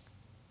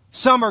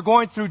 Some are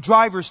going through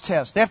driver's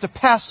tests. They have to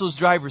pass those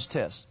driver's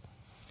tests.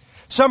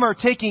 Some are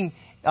taking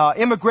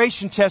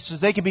immigration tests so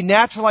they can be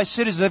naturalized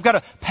citizens. They've got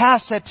to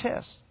pass that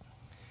test.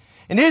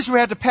 And Israel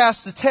had to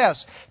pass the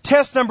test.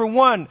 Test number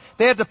 1,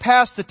 they had to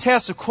pass the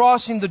test of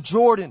crossing the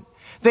Jordan.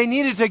 They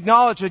needed to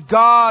acknowledge that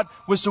God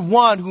was the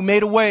one who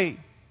made a way.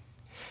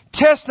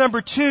 Test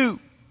number 2,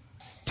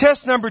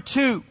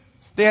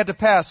 they had to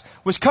pass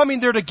was coming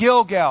there to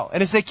Gilgal.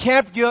 And as they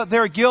camped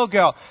there at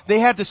Gilgal, they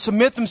had to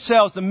submit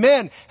themselves. The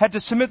men had to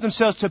submit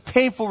themselves to a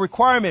painful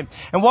requirement.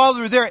 And while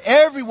they were there,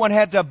 everyone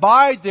had to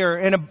abide there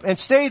and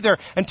stay there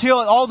until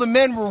all the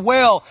men were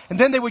well. And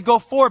then they would go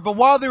forward. But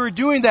while they were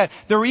doing that,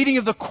 they were eating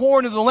of the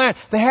corn of the land.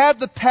 They had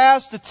to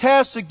pass the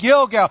test at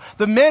Gilgal.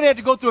 The men had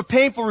to go through a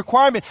painful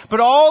requirement. But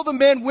all the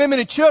men, women,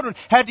 and children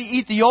had to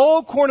eat the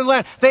old corn of the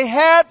land. They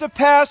had to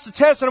pass the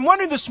test. And I'm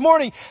wondering this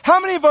morning, how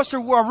many of us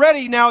are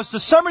ready now as the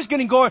summer's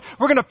getting going?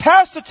 We're going to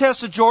pass the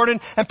test of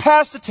Jordan and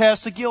pass the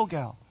test of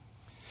Gilgal.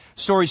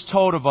 Stories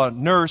told of a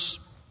nurse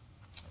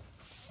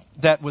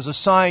that was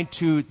assigned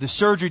to the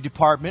surgery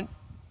department.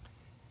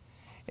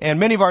 And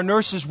many of our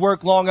nurses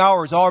work long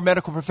hours. All our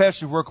medical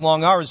professionals work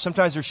long hours.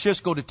 Sometimes their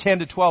shifts go to 10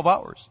 to 12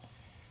 hours.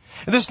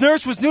 And this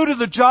nurse was new to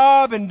the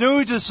job and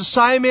new to this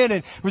assignment.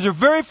 And it was her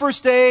very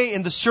first day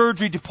in the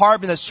surgery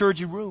department, that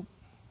surgery room.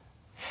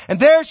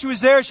 And she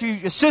was there, she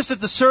assisted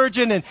the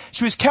surgeon, and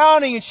she was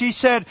counting, and she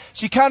said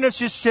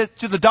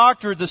to the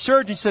doctor, the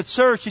surgeon, she said,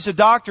 sir, she said,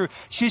 doctor,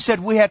 she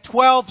said, we had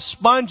 12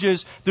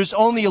 sponges, there's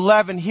only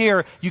 11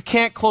 here, you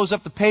can't close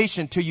up the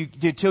patient till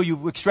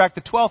you extract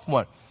the 12th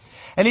one.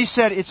 And he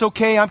said, it's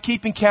okay, I'm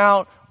keeping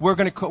count, we're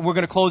going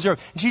to close her.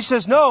 And she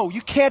says, no,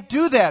 you can't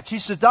do that. She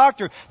says,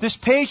 doctor, this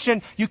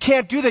patient, you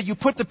can't do that. You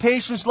put the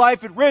patient's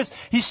life at risk.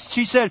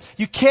 She said,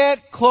 you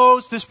can't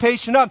close this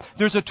patient up.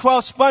 There's a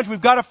 12th sponge.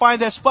 We've got to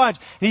find that sponge.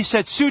 And he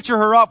said, suture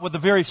her up with a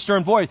very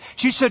stern voice.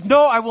 She said,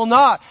 no, I will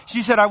not.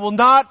 She said, I will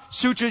not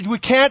suture. We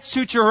can't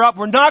suture her up.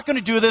 We're not going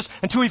to do this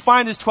until we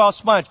find this 12th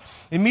sponge.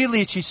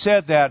 Immediately she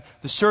said that,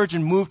 the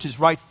surgeon moved his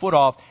right foot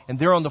off, and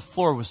there on the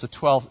floor was the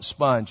 12th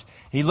sponge.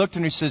 He looked at her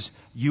and he says,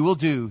 you will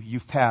do.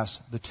 You've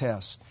passed the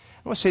test.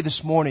 I want to say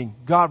this morning,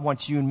 God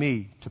wants you and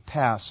me to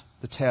pass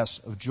the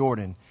test of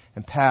Jordan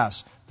and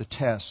pass the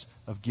test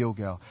of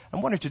Gilgal.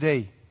 I'm wondering today,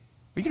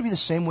 are you going to be the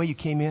same way you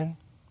came in?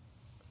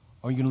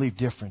 Or are you going to leave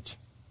different?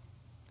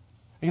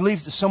 Are you going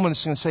to leave someone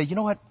that's going to say, you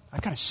know what,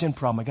 I've got a sin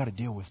problem I've got to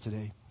deal with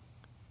today.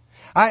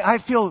 I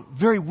feel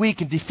very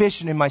weak and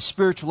deficient in my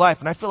spiritual life,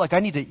 and I feel like I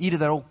need to eat of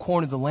that old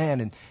corn of the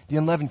land and the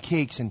unleavened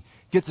cakes and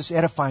get this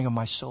edifying of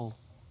my soul.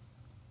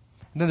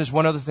 And then there's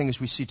one other thing as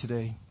we see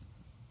today.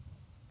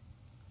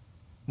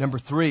 Number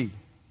 3,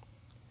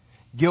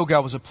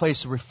 Gilgal was a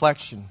place of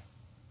reflection.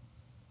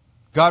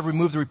 God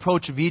removed the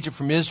reproach of Egypt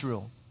from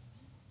Israel.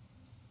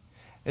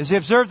 As they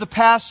observed the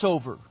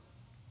Passover,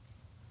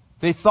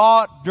 they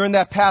thought during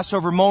that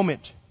Passover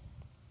moment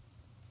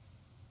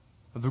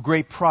of the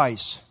great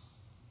price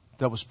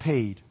that was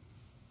paid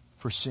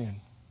for sin.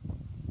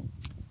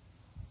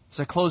 As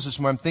I close this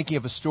morning, I'm thinking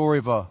of a story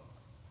of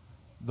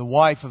the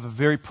wife of a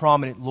very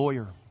prominent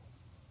lawyer.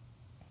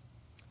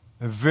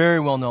 A very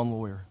well-known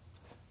lawyer.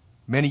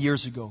 Many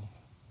years ago.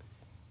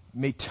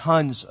 Made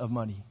tons of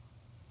money.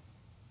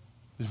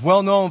 Was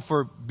well known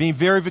for being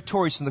very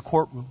victorious in the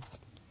courtroom.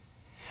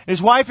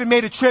 His wife had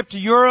made a trip to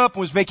Europe,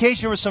 was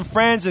vacationing with some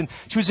friends, and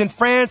she was in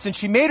France, and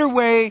she made her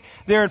way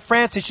there in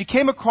France, and she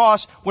came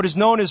across what is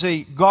known as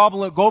a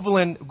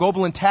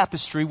Gobelin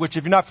tapestry, which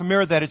if you're not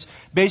familiar with that, it's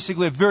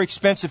basically a very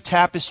expensive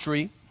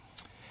tapestry.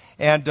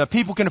 And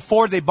people can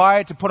afford, they buy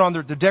it to put on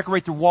to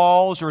decorate their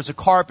walls or as a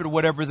carpet or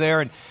whatever there.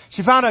 And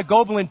she found a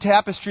Gobelin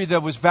tapestry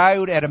that was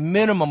valued at a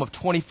minimum of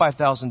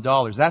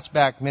 $25,000. That's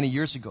back many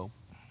years ago.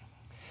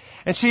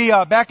 And she,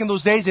 back in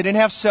those days, they didn't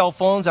have cell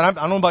phones. And I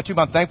don't know about you,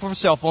 but I'm thankful for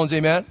cell phones,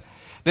 amen?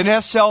 They didn't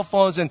have cell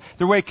phones, and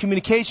their way of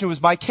communication was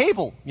by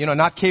cable.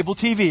 Not cable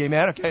TV,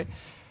 amen, okay?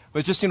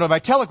 But just, by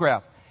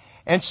telegraph.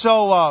 And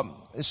so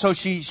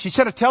she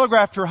sent a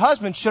telegraph to her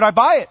husband, should I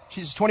buy it?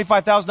 She says,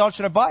 $25,000,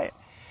 should I buy it?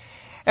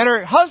 And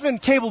her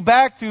husband cabled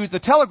back through the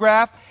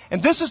telegraph,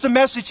 and this is the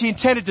message he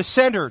intended to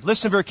send her.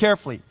 Listen very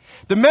carefully.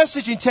 The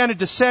message he intended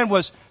to send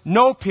was,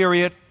 no,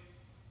 period,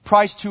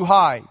 price too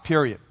high,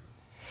 period.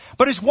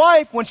 But his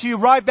wife, when she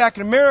arrived back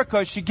in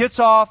America, she gets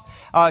off,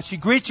 she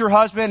greets her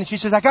husband, and she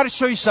says, I got to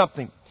show you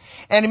something.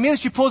 And immediately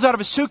she pulls out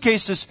of a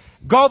suitcase this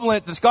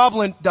Gobelin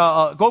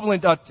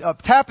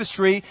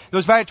tapestry that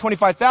was valued at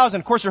 $25,000.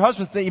 Of course, her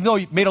husband, even though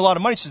he made a lot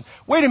of money, says,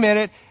 wait a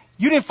minute,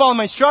 you didn't follow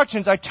my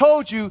instructions. I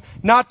told you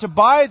not to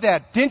buy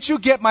that. Didn't you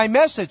get my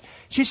message?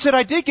 She said,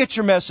 I did get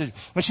your message.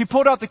 When she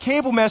pulled out the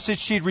cable message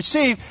she'd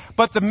received,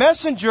 but the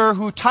messenger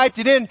who typed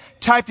it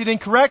in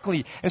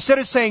correctly. Instead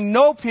of saying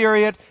no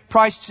period,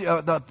 price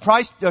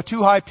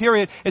too high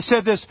period, it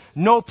said this,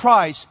 no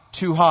price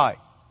too high.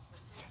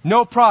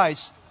 No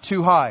price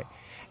too high.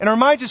 And our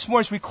mind this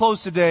morning as we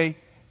close today,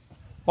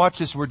 watch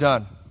this, we're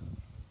done.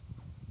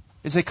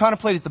 As they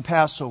contemplated the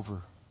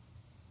Passover,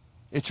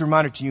 it's a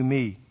reminder to you and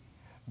me,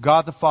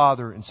 God the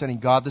Father and sending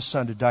God the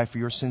Son to die for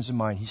your sins and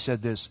mine, He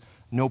said this,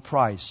 no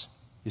price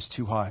is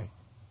too high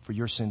for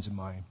your sins and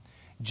mine.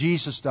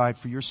 Jesus died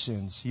for your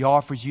sins. He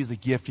offers you the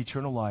gift,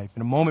 eternal life.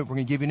 In a moment, we're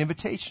going to give you an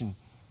invitation.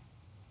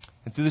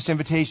 And through this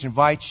invitation,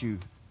 invite you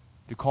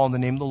to call on the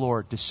name of the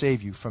Lord to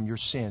save you from your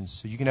sins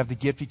so you can have the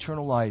gift,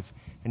 eternal life,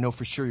 and know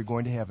for sure you're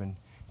going to heaven.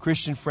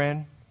 Christian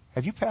friend,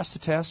 have you passed the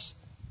test?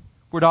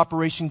 We're at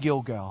Operation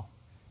Gilgal.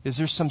 Is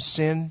there some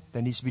sin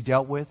that needs to be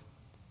dealt with?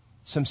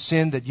 Some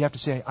sin that you have to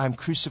say, I'm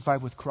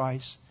crucified with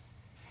Christ?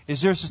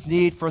 Is there this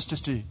need for us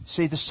just to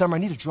say this summer, I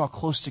need to draw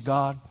close to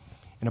God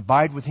and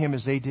abide with Him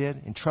as they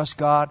did and trust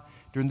God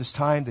during this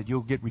time that you'll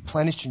get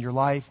replenished in your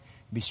life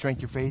and be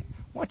strengthened in your faith?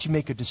 Why don't you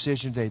make a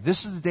decision today?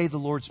 This is the day the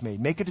Lord's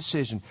made. Make a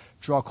decision.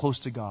 Draw close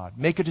to God.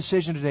 Make a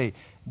decision today.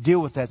 Deal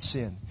with that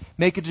sin.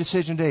 Make a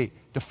decision today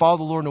to follow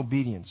the Lord in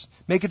obedience.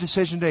 Make a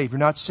decision today, if you're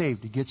not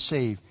saved, to get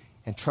saved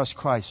and trust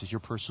Christ as your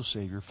personal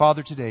Savior.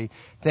 Father, today,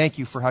 thank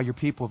you for how your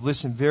people have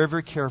listened very,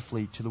 very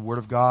carefully to the Word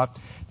of God.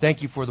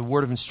 Thank you for the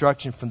word of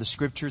instruction from the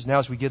Scriptures. Now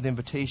as we give the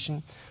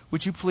invitation,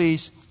 would you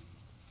please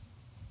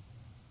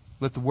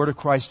let the Word of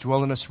Christ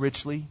dwell in us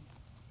richly?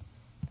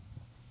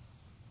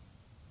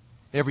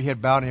 Every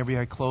head bowed and every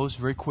eye closed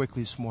very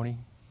quickly this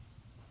morning.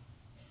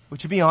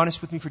 Would you be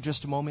honest with me for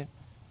just a moment?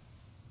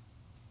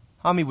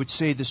 How many would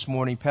say this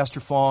morning,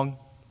 Pastor Fong,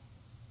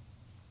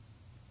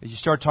 as you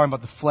start talking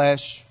about the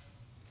flesh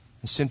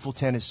and sinful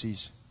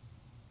tendencies,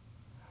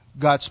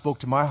 God spoke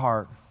to my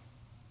heart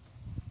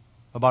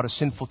about a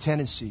sinful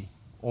tendency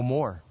or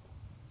more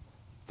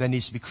that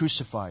needs to be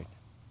crucified,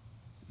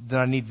 that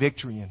I need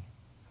victory in.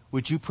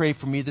 Would you pray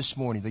for me this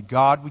morning that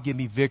God would give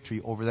me victory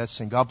over that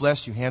sin? God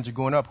bless you. Hands are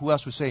going up. Who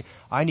else would say,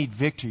 I need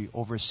victory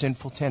over a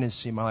sinful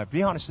tendency in my life?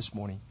 Be honest this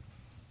morning.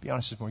 Be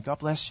honest this morning. God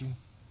bless you.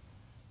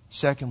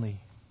 Secondly,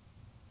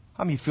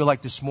 how many feel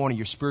like this morning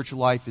your spiritual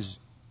life is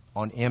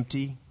on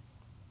empty?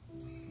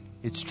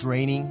 It's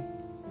draining.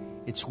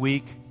 It's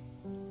weak.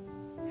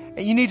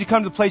 And you need to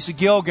come to the place of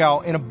Gilgal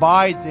and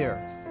abide there.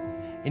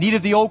 And eat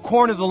of the old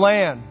corn of the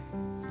land.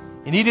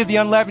 And eat of the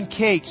unleavened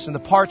cakes and the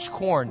parched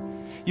corn.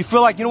 You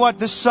feel like, you know what,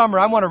 this summer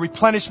I want to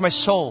replenish my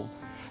soul.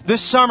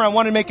 This summer I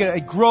want to make it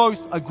a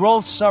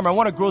growth summer. I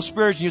want to grow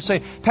spiritually. You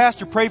say,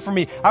 Pastor, pray for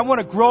me. I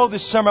want to grow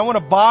this summer. I want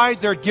to abide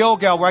there at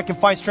Gilgal where I can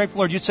find strength from the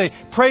Lord. You'd say,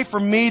 pray for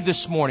me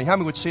this morning. How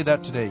many would say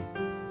that today?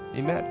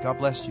 Amen. God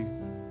bless you.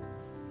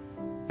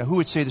 Now, who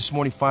would say this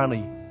morning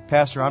finally,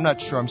 Pastor, I'm not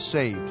sure I'm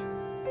saved.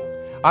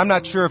 I'm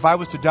not sure if I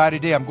was to die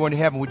today, I'm going to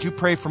heaven. Would you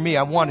pray for me?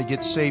 I want to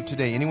get saved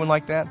today. Anyone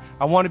like that?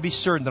 I want to be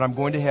certain that I'm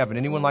going to heaven.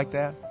 Anyone like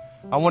that?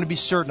 I want to be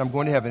certain I'm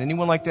going to heaven.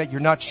 Anyone like that?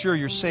 You're not sure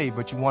you're saved,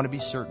 but you want to be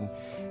certain.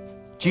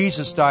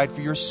 Jesus died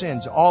for your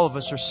sins. All of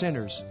us are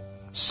sinners.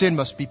 Sin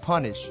must be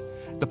punished.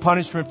 The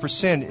punishment for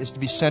sin is to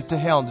be sent to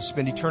hell and to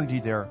spend eternity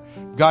there.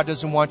 God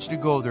doesn't want you to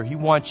go there. He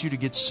wants you to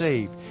get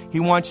saved.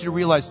 He wants you to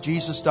realize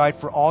Jesus died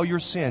for all your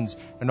sins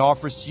and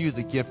offers to you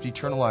the gift of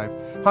eternal life.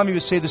 How many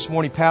would say this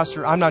morning,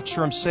 Pastor, I'm not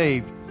sure I'm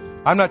saved.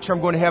 I'm not sure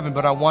I'm going to heaven,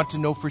 but I want to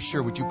know for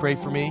sure. Would you pray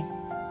for me?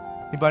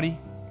 Anybody?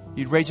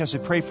 You'd raise your hand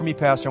and say, pray for me,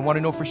 Pastor. I want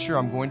to know for sure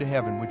I'm going to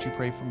heaven. Would you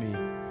pray for me?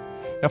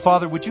 Now,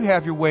 Father, would you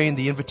have your way in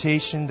the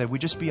invitation that we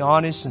just be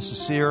honest and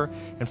sincere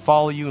and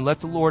follow you and let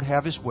the Lord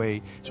have His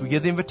way. So we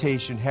give the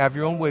invitation, have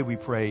your own way, we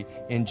pray,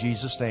 in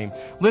Jesus' name.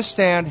 Let's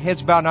stand,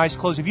 heads bowed and eyes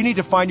closed. If you need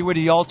to find your way to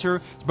the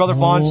altar, as Brother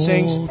Vaughn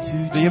sings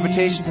the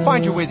invitation,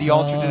 find your way to the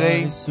altar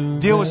today.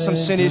 Deal with some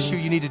sin issue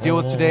you need to deal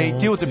with today.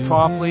 Deal with it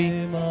promptly.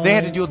 They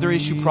had to deal with their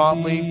issue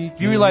promptly. If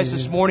you realize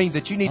this morning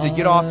that you need to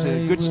get off to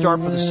a good start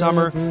for the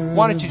summer,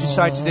 why don't you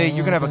decide today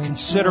you're going to have a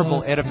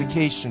considerable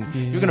edification.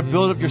 You're going to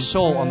build up your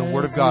soul on the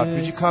Word of God.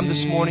 Would you you come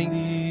this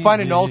morning?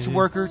 Find an altar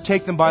worker,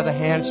 take them by the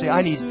hand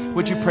and say,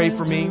 would you pray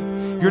for me?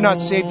 You're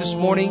not saved this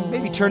morning,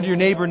 maybe turn to your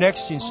neighbor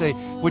next to you and say,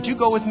 would you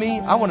go with me?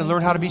 I want to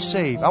learn how to be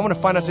saved. I want to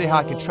find out today how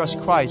I can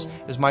trust Christ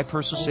as my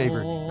personal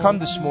Savior. Come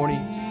this morning.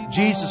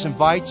 Jesus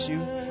invites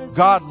you.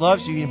 God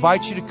loves you. He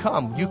invites you to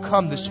come. You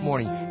come this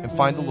morning and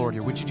find the Lord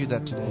here. Would you do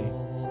that today?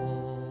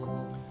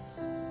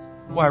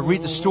 Well, I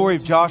read the story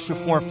of Joshua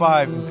 4 and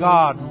 5.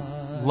 God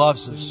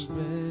loves us.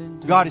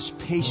 God is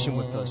patient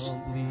with us.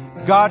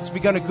 God has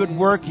begun a good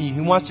work and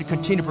He wants to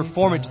continue to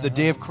perform it to the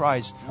day of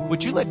Christ.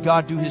 Would you let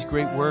God do His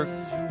great work?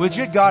 Would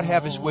you let God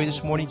have His way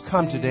this morning?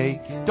 Come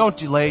today. Don't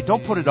delay.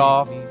 Don't put it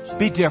off.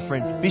 Be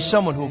different. Be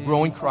someone who will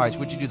grow in Christ.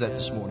 Would you do that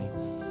this morning?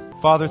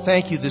 Father,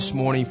 thank you this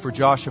morning for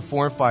Joshua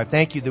 4 and 5.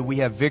 Thank you that we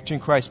have victory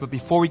in Christ. But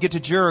before we get to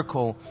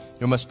Jericho,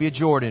 there must be a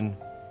Jordan.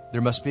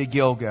 There must be a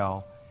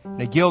Gilgal.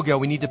 And at Gilgal,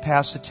 we need to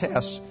pass the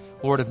test,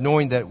 Lord, of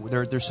knowing that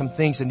there's some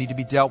things that need to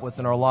be dealt with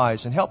in our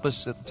lives. And help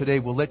us today.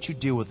 We'll let you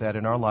deal with that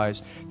in our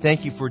lives.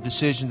 Thank you for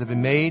decisions that have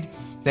been made.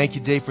 Thank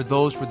you today for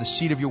those where the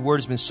seed of your word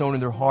has been sown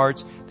in their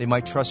hearts. They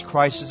might trust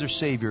Christ as their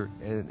Savior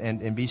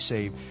and be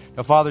saved.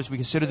 Now, Father, as we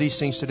consider these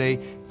things today,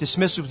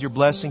 dismiss it with your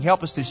blessing.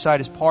 Help us to decide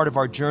as part of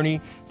our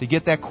journey to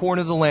get that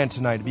corner of the land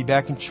tonight, to be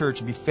back in church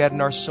and be fed in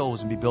our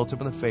souls and be built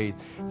up in the faith.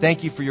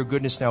 Thank you for your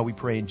goodness now, we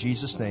pray in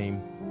Jesus'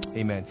 name.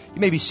 Amen.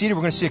 You may be seated.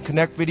 We're going to see a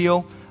Connect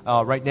video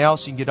right now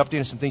so you can get updated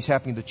on some things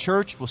happening in the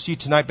church. We'll see you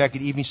tonight back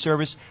at evening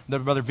service.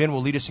 Brother Vin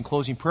will lead us in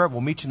closing prayer.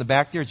 We'll meet you in the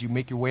back there as you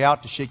make your way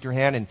out to shake your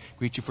hand and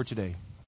greet you for today.